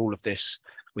share all of this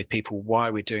with people, why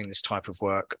we're doing this type of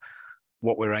work,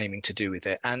 what we're aiming to do with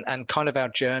it, and kind of our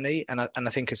journey. And I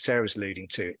think, as Sarah was alluding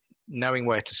to, knowing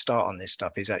where to start on this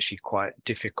stuff is actually quite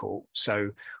difficult.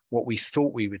 So what we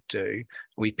thought we would do,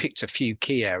 we picked a few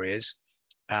key areas,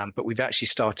 but we've actually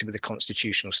started with the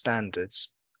constitutional standards.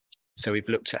 So we've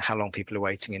looked at how long people are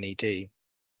waiting in ED.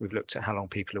 We've looked at how long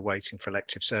people are waiting for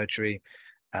elective surgery.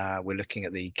 We're looking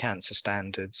at the cancer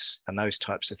standards and those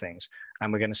types of things.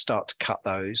 And we're going to start to cut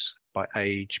those by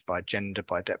age, by gender,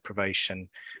 by deprivation,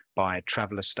 by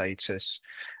traveller status,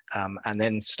 and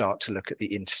then start to look at the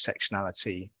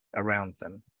intersectionality around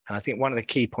them. And I think one of the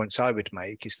key points I would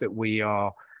make is that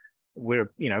we're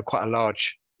quite a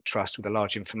large trust with a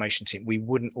large information team. We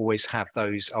wouldn't always have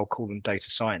those, I'll call them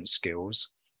data science skills,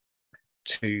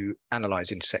 to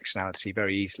analyze intersectionality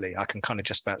very easily. I can kind of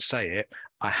just about say it.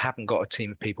 I haven't got a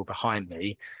team of people behind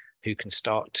me who can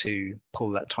start to pull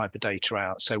that type of data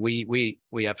out. So we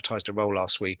advertised a role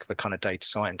last week of a kind of data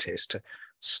scientist to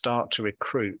start to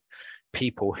recruit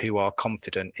people who are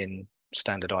confident in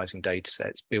standardizing data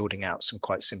sets, building out some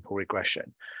quite simple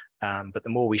regression. But the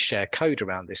more we share code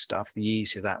around this stuff, the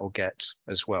easier that will get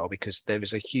as well, because there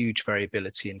is a huge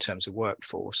variability in terms of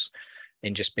workforce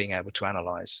in just being able to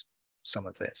analyze some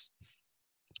of this.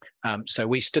 So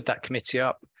we stood that committee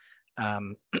up.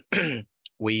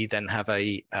 We then have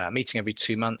a meeting every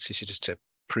 2 months. This is just to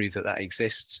prove that that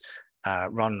exists,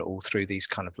 run all through these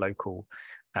kind of local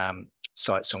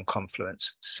sites on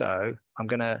Confluence. So I'm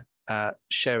going to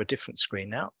share a different screen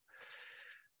now.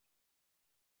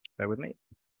 Bear with me.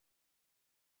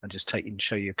 I'll just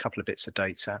show you a couple of bits of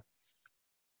data.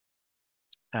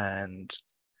 And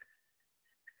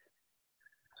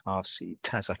I'll see,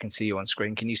 Taz, I can see you on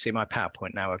screen. Can you see my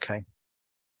PowerPoint now, okay?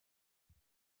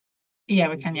 Yeah,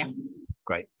 we can, yeah.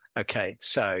 Great. Okay,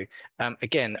 so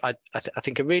again, I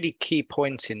think a really key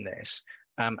point in this,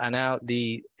 and now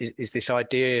is this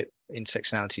idea,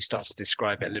 intersectionality starts to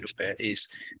describe it a little bit, is,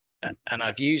 and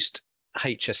I've used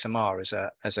HSMR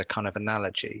as a kind of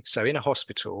analogy. So in a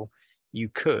hospital, you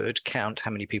could count how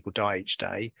many people die each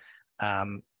day.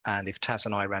 And if Taz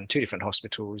and I ran 2 different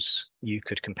hospitals, you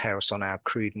could compare us on our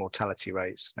crude mortality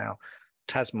rates. Now,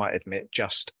 Taz might admit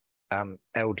just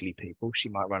elderly people. She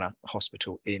might run a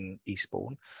hospital in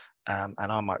Eastbourne, and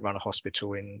I might run a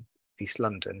hospital in East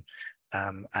London,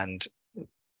 and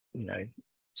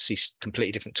see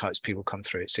completely different types of people come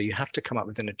through it. So you have to come up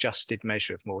with an adjusted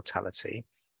measure of mortality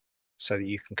so that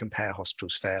you can compare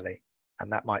hospitals fairly.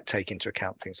 And that might take into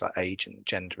account things like age and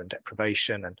gender and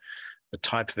deprivation and the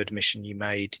type of admission you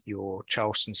made, your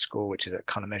Charleston score, which is a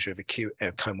kind of measure of acute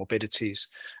comorbidities,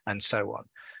 and so on.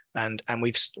 And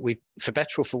we've for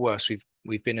better or for worse,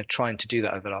 we've been trying to do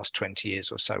that over the last 20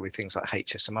 years or so with things like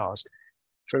HSMRs.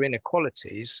 For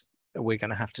inequalities, we're going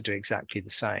to have to do exactly the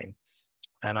same.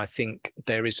 And I think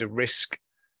there is a risk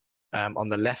on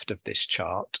the left of this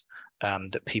chart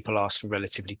that people ask for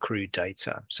relatively crude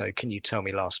data. So can you tell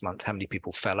me last month how many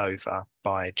people fell over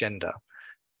by gender?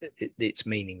 It's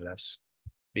meaningless,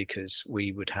 because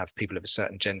we would have people of a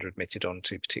certain gender admitted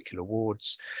onto particular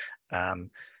wards.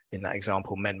 In that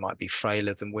example, men might be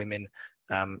frailer than women.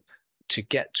 To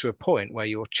get to a point where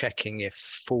you're checking if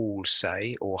falls,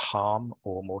 say, or harm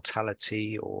or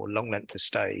mortality or long length of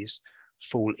stays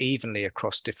fall evenly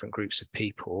across different groups of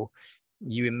people,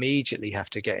 you immediately have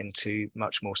to get into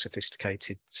much more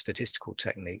sophisticated statistical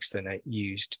techniques than are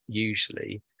used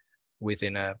usually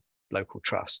within a local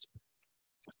trust.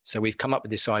 So we've come up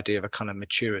with this idea of a kind of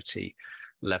maturity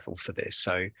level for this.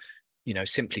 So,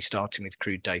 simply starting with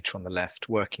crude data on the left,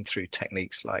 working through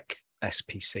techniques like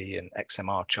SPC and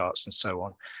XMR charts and so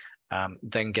on,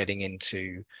 then getting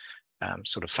into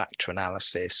sort of factor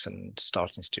analysis and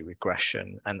starting to do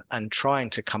regression and trying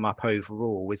to come up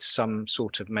overall with some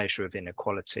sort of measure of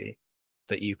inequality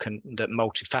that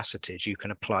multifaceted you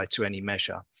can apply to any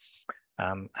measure.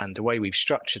 And the way we've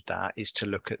structured that is to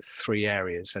look at 3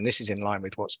 areas, and this is in line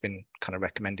with what's been kind of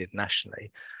recommended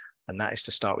nationally, and that is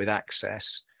to start with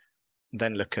access,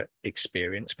 then look at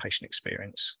experience, patient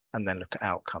experience, and then look at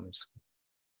outcomes.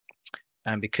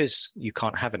 And because you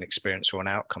can't have an experience or an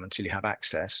outcome until you have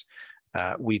access,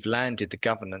 we've landed the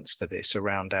governance for this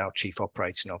around our chief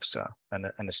operating officer, and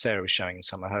as Sarah was showing in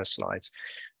some of her slides,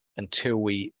 until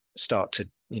we start to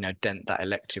dent that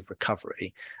elective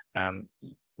recovery,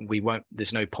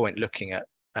 there's no point looking at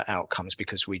outcomes,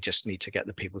 because we just need to get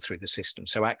the people through the system.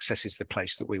 So access is the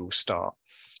place that we will start.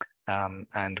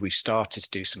 And we've started to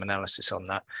do some analysis on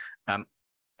that.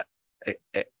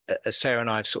 As Sarah and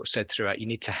I have sort of said throughout, you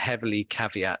need to heavily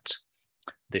caveat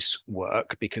this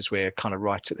work because we're kind of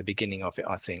right at the beginning of it,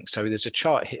 I think. So there's a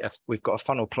chart here. We've got a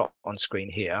funnel plot on screen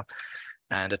here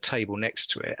and a table next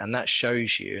to it. And that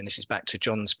shows you, and this is back to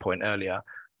John's point earlier,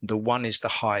 the one is the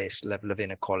highest level of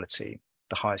inequality,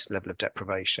 the highest level of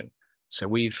deprivation. So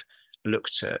we've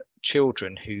looked at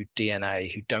children who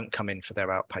DNA, who don't come in for their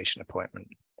outpatient appointment.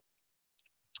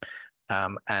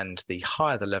 And the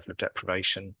higher the level of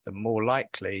deprivation, the more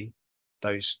likely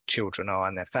those children are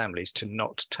and their families to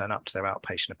not turn up to their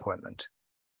outpatient appointment.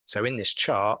 So in this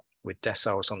chart, with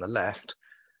deciles on the left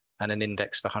and an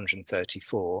index of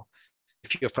 134,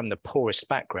 if you're from the poorest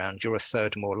background, you're a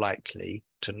third more likely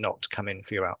to not come in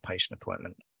for your outpatient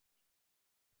appointment.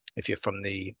 If you're from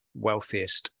the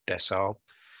wealthiest decile,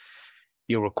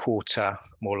 you're a quarter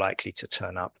more likely to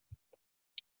turn up.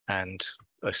 And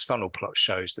a funnel plot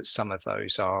shows that some of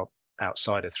those are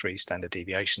outside of 3 standard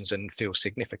deviations and feel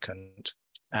significant.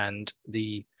 And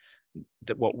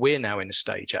what we're now in a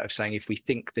stage out of saying, if we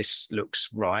think this looks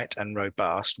right and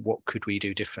robust, what could we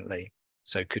do differently?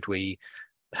 So could we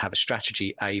have a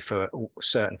strategy A for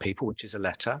certain people, which is a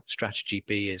letter? Strategy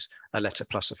B is a letter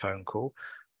plus a phone call.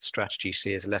 Strategy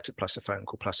C is a letter plus a phone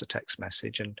call plus a text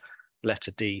message. And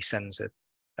letter D sends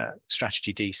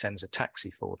strategy D sends a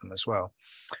taxi for them as well.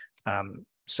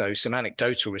 So some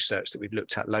anecdotal research that we've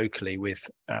looked at locally with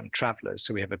travellers,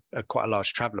 so we have a quite a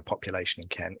large traveller population in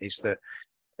Kent, is that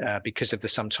because of the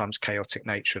sometimes chaotic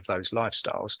nature of those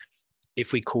lifestyles,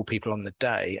 if we call people on the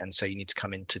day and say you need to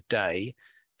come in today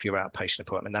for your outpatient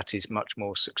appointment, that is much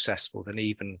more successful than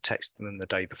even texting them the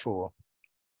day before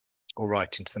or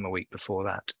writing to them a week before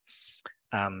that.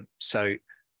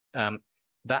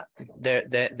 That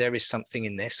there is something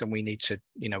in this, and we need to,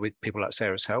 with people like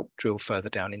Sarah's help, drill further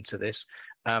down into this.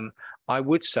 I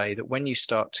would say that when you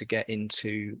start to get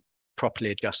into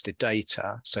properly adjusted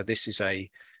data, so this is an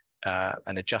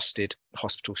adjusted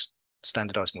hospital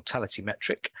standardized mortality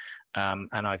metric, and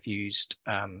I've used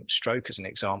stroke as an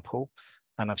example,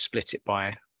 and I've split it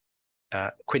by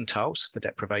quintiles for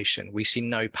deprivation. We see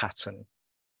no pattern.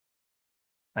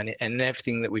 And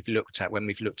everything that we've looked at, when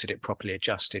we've looked at it properly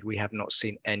adjusted, we have not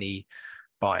seen any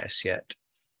bias yet.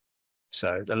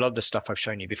 So a lot of the stuff I've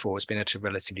shown you before has been at a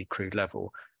relatively crude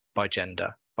level by gender,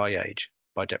 by age,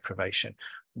 by deprivation.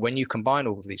 When you combine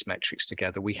all of these metrics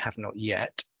together, we have not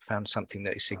yet found something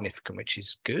that is significant, which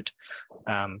is good,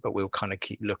 but we'll kind of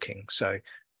keep looking. So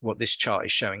what this chart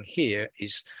is showing here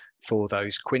is for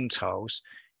those quintiles,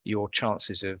 your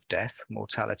chances of death,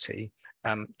 mortality,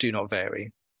 do not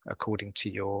vary according to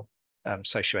your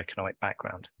socioeconomic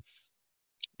background.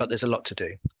 But there's a lot to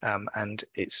do, and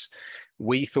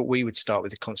we thought we would start with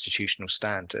the constitutional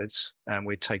standards, and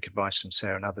we'd take advice from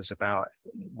Sarah and others about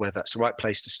whether that's the right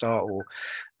place to start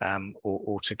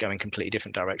or to go in completely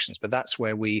different directions. But that's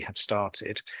where we have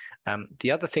started.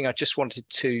 The other thing I just wanted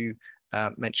to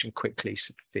mention quickly,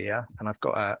 Sophia, and I've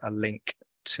got a link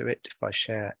to it if I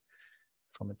share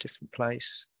from a different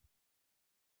place.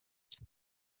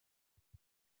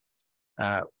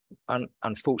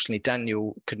 Unfortunately,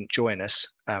 Daniel couldn't join us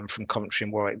from Coventry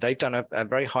and Warwick. They've done a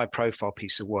very high profile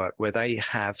piece of work where they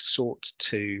have sought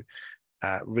to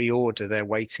reorder their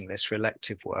waiting list for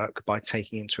elective work by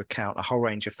taking into account a whole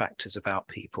range of factors about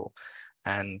people.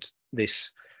 And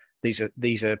these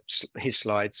are his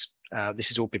slides. This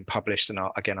has all been published, and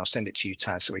I'll send it to you,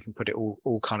 Taz, so we can put it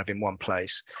all kind of in one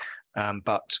place.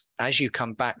 But as you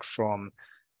come back from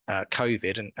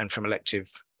COVID and from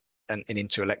elective and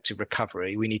into elective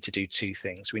recovery, we need to do 2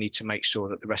 things. We need to make sure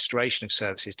that the restoration of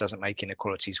services doesn't make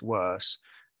inequalities worse.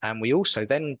 And we also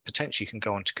then potentially can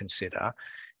go on to consider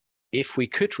if we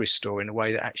could restore in a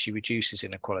way that actually reduces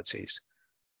inequalities.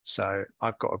 So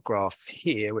I've got a graph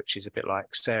here, which is a bit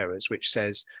like Sarah's, which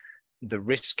says the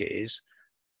risk is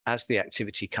as the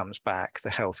activity comes back, the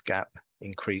health gap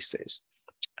increases.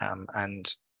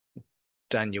 And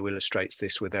Daniel illustrates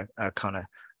this with a kind of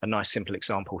a nice simple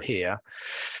example here.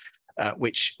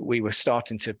 Which we were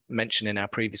starting to mention in our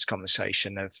previous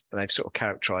conversation they've sort of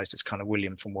characterized as kind of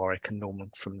William from Warwick and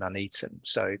Norman from Nuneaton.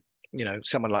 So,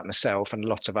 someone like myself and a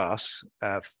lot of us,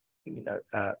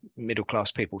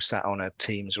 middle-class people sat on a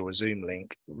Teams or a Zoom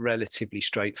link, relatively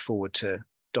straightforward to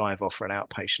dive off for an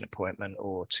outpatient appointment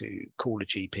or to call a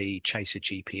GP, chase a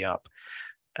GP up.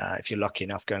 If you're lucky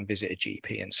enough, go and visit a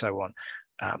GP and so on.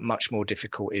 Much more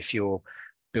difficult if you're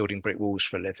building brick walls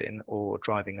for a living or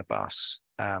driving a bus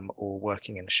or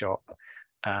working in a shop.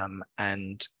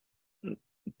 And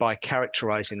by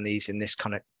characterizing these in this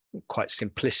kind of quite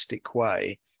simplistic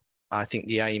way, I think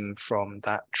the aim from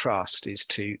that trust is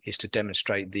to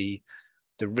demonstrate the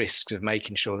risks of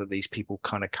making sure that these people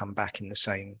kind of come back in the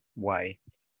same way.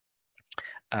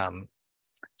 Wanted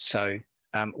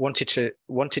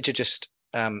to just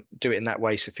do it in that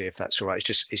way, Sophia, if that's all right.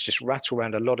 It's just rattle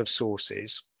around a lot of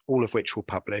sources, all of which we'll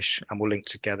publish and we'll link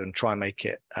together and try and make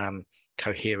it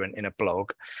coherent in a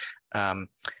blog.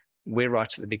 We're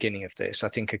right at the beginning of this. I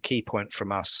think a key point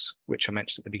from us, which I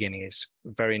mentioned at the beginning, is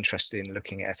very interested in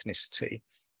looking at ethnicity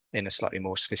in a slightly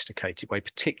more sophisticated way,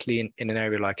 particularly in an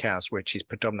area like ours, which is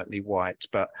predominantly white,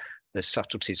 but there's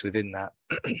subtleties within that.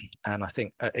 And I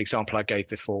think an example I gave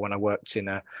before when I worked in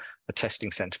a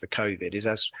testing centre for COVID is,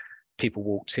 as people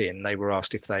walked in, they were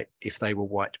asked if they were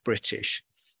white British,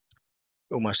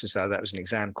 almost as though that was an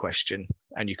exam question.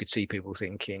 And you could see people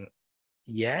thinking,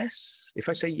 yes, if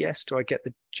I say yes, do I get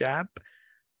the jab?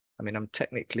 I mean, I'm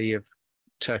technically of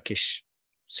Turkish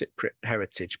Cypriot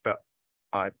heritage, but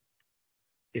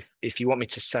if you want me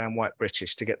to say I'm white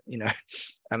British to get, you know,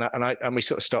 and we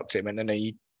sort of stopped him, and then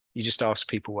you just ask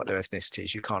people what their ethnicity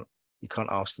is. You can't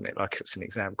ask them it like it's an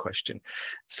exam question.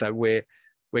 So we're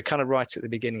kind of right at the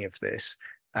beginning of this.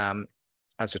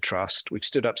 As a trust, we've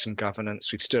stood up some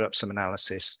governance, we've stood up some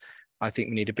analysis. I think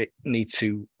we need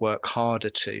to work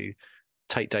harder to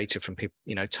take data from people,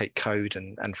 you know, take code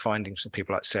and findings from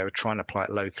people like Sarah, try and apply it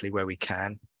locally where we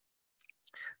can.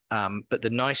 But the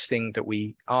nice thing that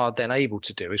we are then able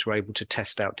to do is we're able to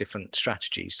test out different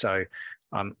strategies. So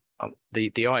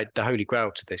the holy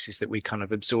grail to this is that we kind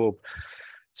of absorb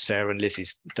Sarah and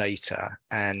Liz's data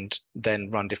and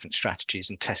then run different strategies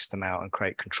and test them out and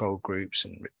create control groups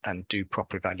and do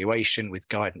proper evaluation with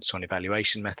guidance on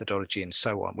evaluation methodology and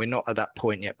so on. We're not at that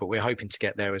point yet, but we're hoping to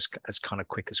get there as kind of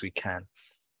quick as we can.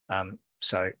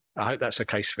 So I hope that's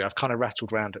okay, Sophia. I've kind of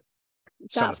rattled around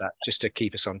some of that just to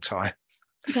keep us on time.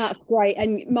 That's great.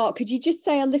 And Mark, could you just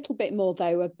say a little bit more,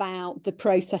 though, about the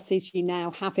processes you now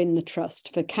have in the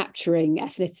trust for capturing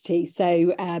ethnicity?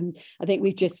 So I think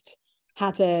we've just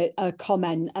had a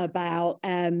comment about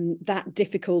that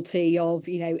difficulty of,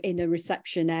 you know, in a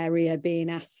reception area being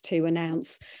asked to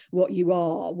announce what you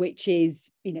are, which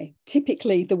is, you know,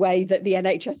 typically the way that the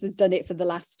NHS has done it for the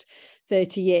last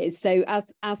 30 years. So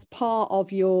as part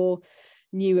of your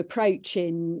new approach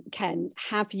in Kent,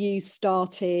 have you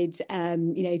started,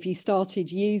 you know, have you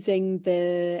started using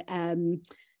the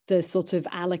sort of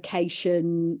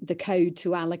allocation, the code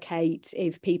to allocate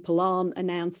if people aren't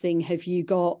announcing? Have you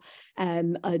got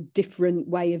a different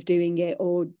way of doing it,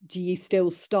 or do you still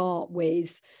start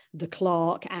with the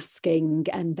clerk asking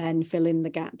and then fill in the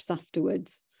gaps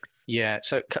afterwards? Yeah,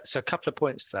 so a couple of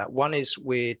points to that. One is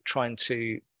we're trying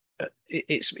to,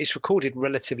 it's recorded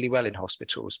relatively well in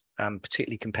hospitals,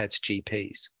 particularly compared to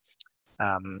GPs.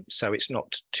 So it's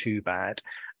not too bad.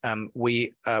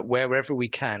 Wherever we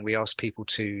can, we ask people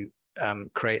to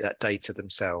create that data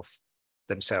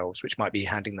themselves, which might be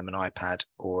handing them an iPad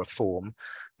or a form,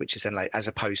 which is then like, as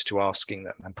opposed to asking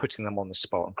them and putting them on the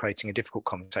spot and creating a difficult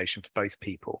conversation for both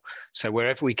people. So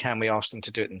wherever we can, we ask them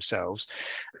to do it themselves,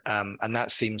 and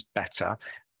that seems better.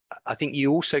 I think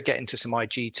you also get into some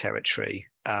IG territory.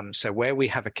 So where we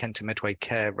have a Kent and Medway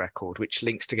care record, which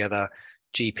links together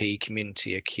GP,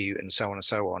 community, acute, and so on and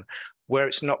so on, where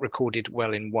it's not recorded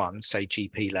well in one, say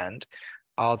GP land,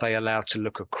 are they allowed to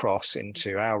look across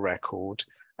into our record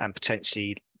and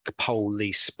potentially poll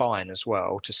the spine as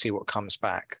well to see what comes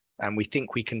back? And we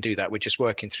think we can do that. We're just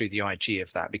working through the IG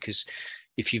of that, because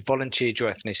if you volunteered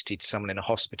your ethnicity to someone in a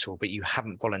hospital, but you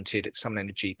haven't volunteered it to someone in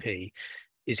a GP,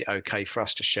 is it okay for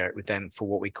us to share it with them for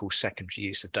what we call secondary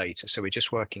use of data? So we're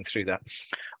just working through that.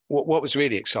 What was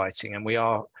really exciting, and we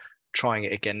are trying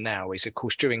it again now, is of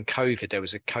course during COVID there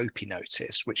was a COPI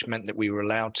notice, which meant that we were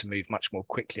allowed to move much more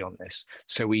quickly on this.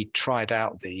 So we tried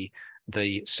out the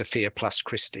Sophia plus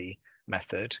Christie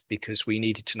method because we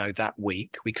needed to know that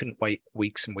week. We couldn't wait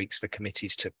weeks and weeks for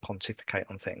committees to pontificate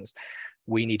on things.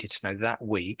 We needed to know that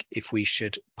week if we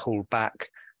should pull back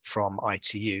from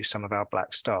ITU some of our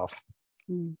black staff.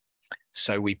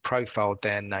 So we profiled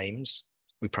their names,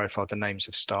 we profiled the names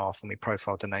of staff, and we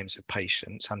profiled the names of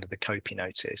patients under the COPI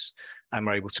notice, and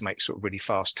we're able to make sort of really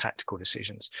fast tactical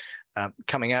decisions.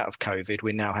 Coming out of COVID,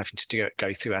 we're now having to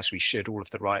go through, as we should, all of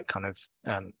the right kind of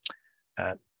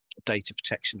data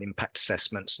protection, impact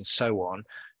assessments, and so on,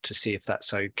 to see if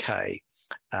that's okay.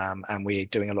 And we're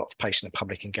doing a lot of patient and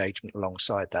public engagement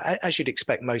alongside that. As you'd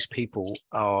expect, most people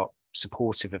are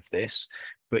supportive of this,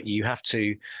 but you have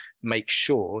to make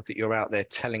sure that you're out there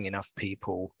telling enough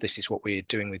people this is what we're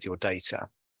doing with your data,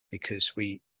 because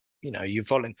you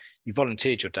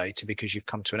volunteered your data because you've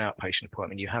come to an outpatient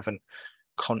appointment. You haven't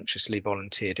consciously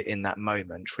volunteered it in that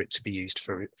moment for it to be used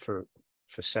for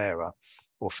Sarah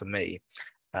or for me.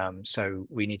 So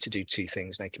we need to do two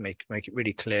things. They can make it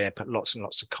really clear, put lots and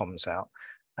lots of comms out.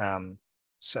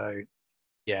 So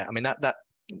yeah, I mean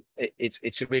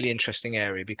it's a really interesting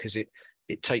area because it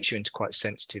takes you into quite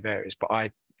sensitive areas. But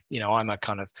I'm a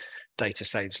kind of data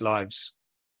saves lives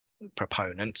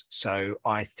proponent. So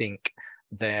I think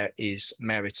there is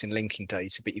merit in linking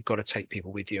data, but you've got to take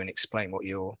people with you and explain what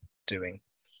you're doing.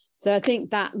 So I think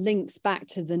that links back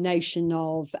to the notion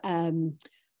of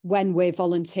when we're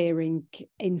volunteering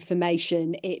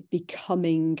information, it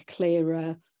becoming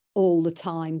clearer all the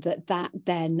time that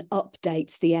then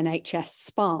updates the NHS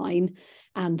spine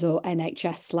and or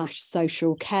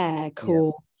NHS/social care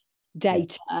core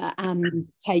data, and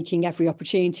taking every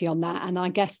opportunity on that. And I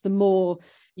guess the more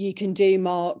you can do,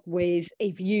 Mark, with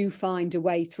if you find a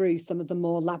way through some of the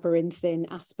more labyrinthine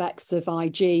aspects of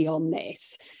IG on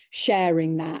this,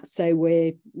 sharing that, so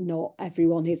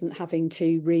everyone isn't having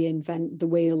to reinvent the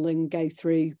wheel and go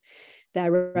through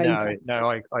their own. No,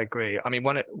 I agree. I mean,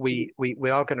 we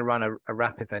are going to run a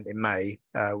wrap event in May,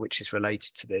 which is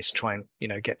related to this, try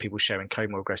and get people sharing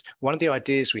co-progress. One of the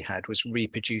ideas we had was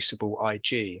reproducible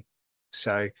IG.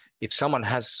 So if someone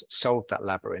has solved that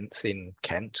labyrinth in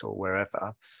Kent or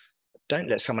wherever, don't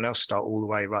let someone else start all the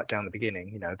way right down the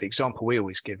beginning. The example we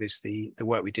always give is the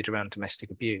work we did around domestic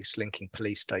abuse, linking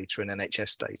police data and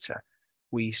NHS data.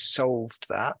 We solved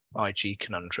that IG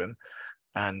conundrum,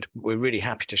 and we're really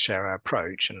happy to share our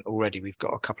approach. And already we've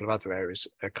got a couple of other areas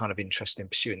that are kind of interested in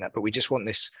pursuing that. But we just want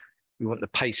we want the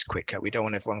pace quicker. We don't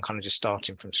want everyone kind of just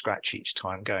starting from scratch each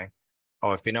time going, oh,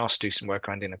 I've been asked to do some work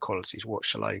around inequalities. What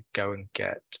shall I go and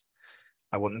get?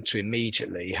 I want them to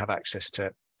immediately have access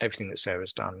to everything that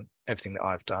Sarah's done, everything that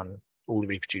I've done, all the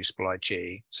reproducible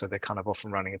IG. So they're kind of off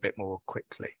and running a bit more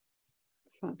quickly.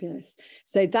 Fabulous.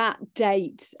 So that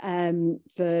date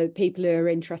for people who are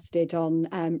interested on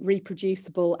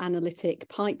reproducible analytic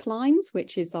pipelines,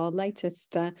 which is our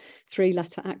latest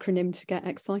 3-letter acronym to get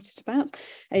excited about,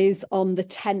 is on the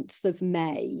 10th of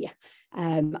May.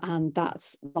 And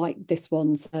that's like this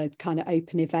one's a kind of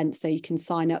open event, so you can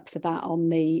sign up for that on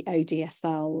the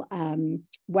ODSL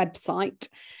website.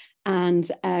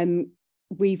 And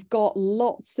we've got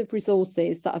lots of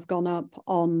resources that have gone up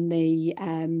on the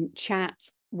chat.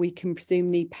 We can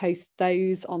presumably post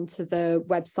those onto the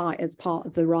website as part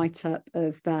of the write-up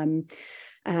of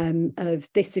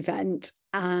this event.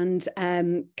 And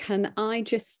can I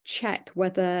just check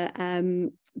whether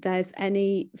there's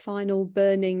any final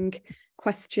burning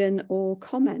question or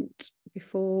comment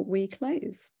before we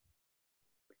close?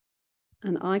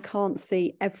 And I can't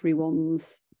see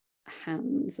everyone's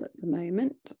hands at the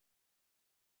moment,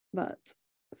 but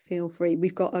feel free.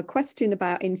 We've got a question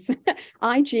about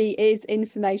IG is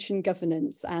information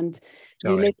governance, and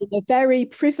you live in a very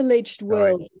privileged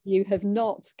world. You have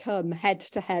not come head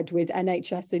to head with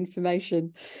NHS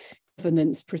information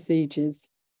governance procedures.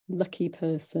 Lucky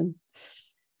person.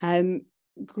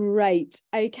 Great.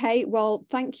 Okay, well,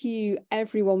 thank you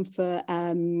everyone for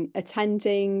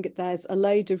attending. There's a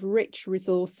load of rich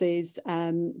resources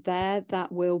there that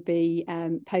we'll be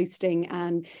posting,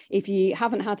 and if you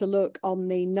haven't had a look on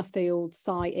the Nuffield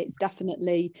site, it's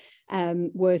definitely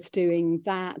worth doing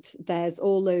that. There's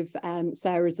all of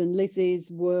Sarah's and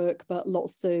Liz's work, but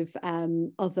lots of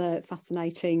other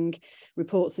fascinating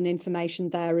reports and information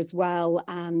there as well,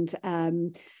 and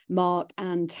Mark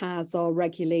and Taz are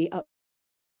regularly up.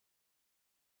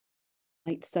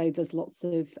 So there's lots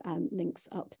of links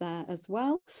up there as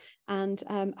well, and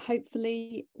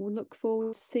hopefully we'll look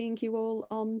forward to seeing you all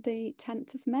on the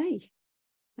 10th of May.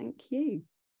 Thank you.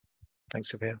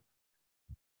 Thanks, Sophia.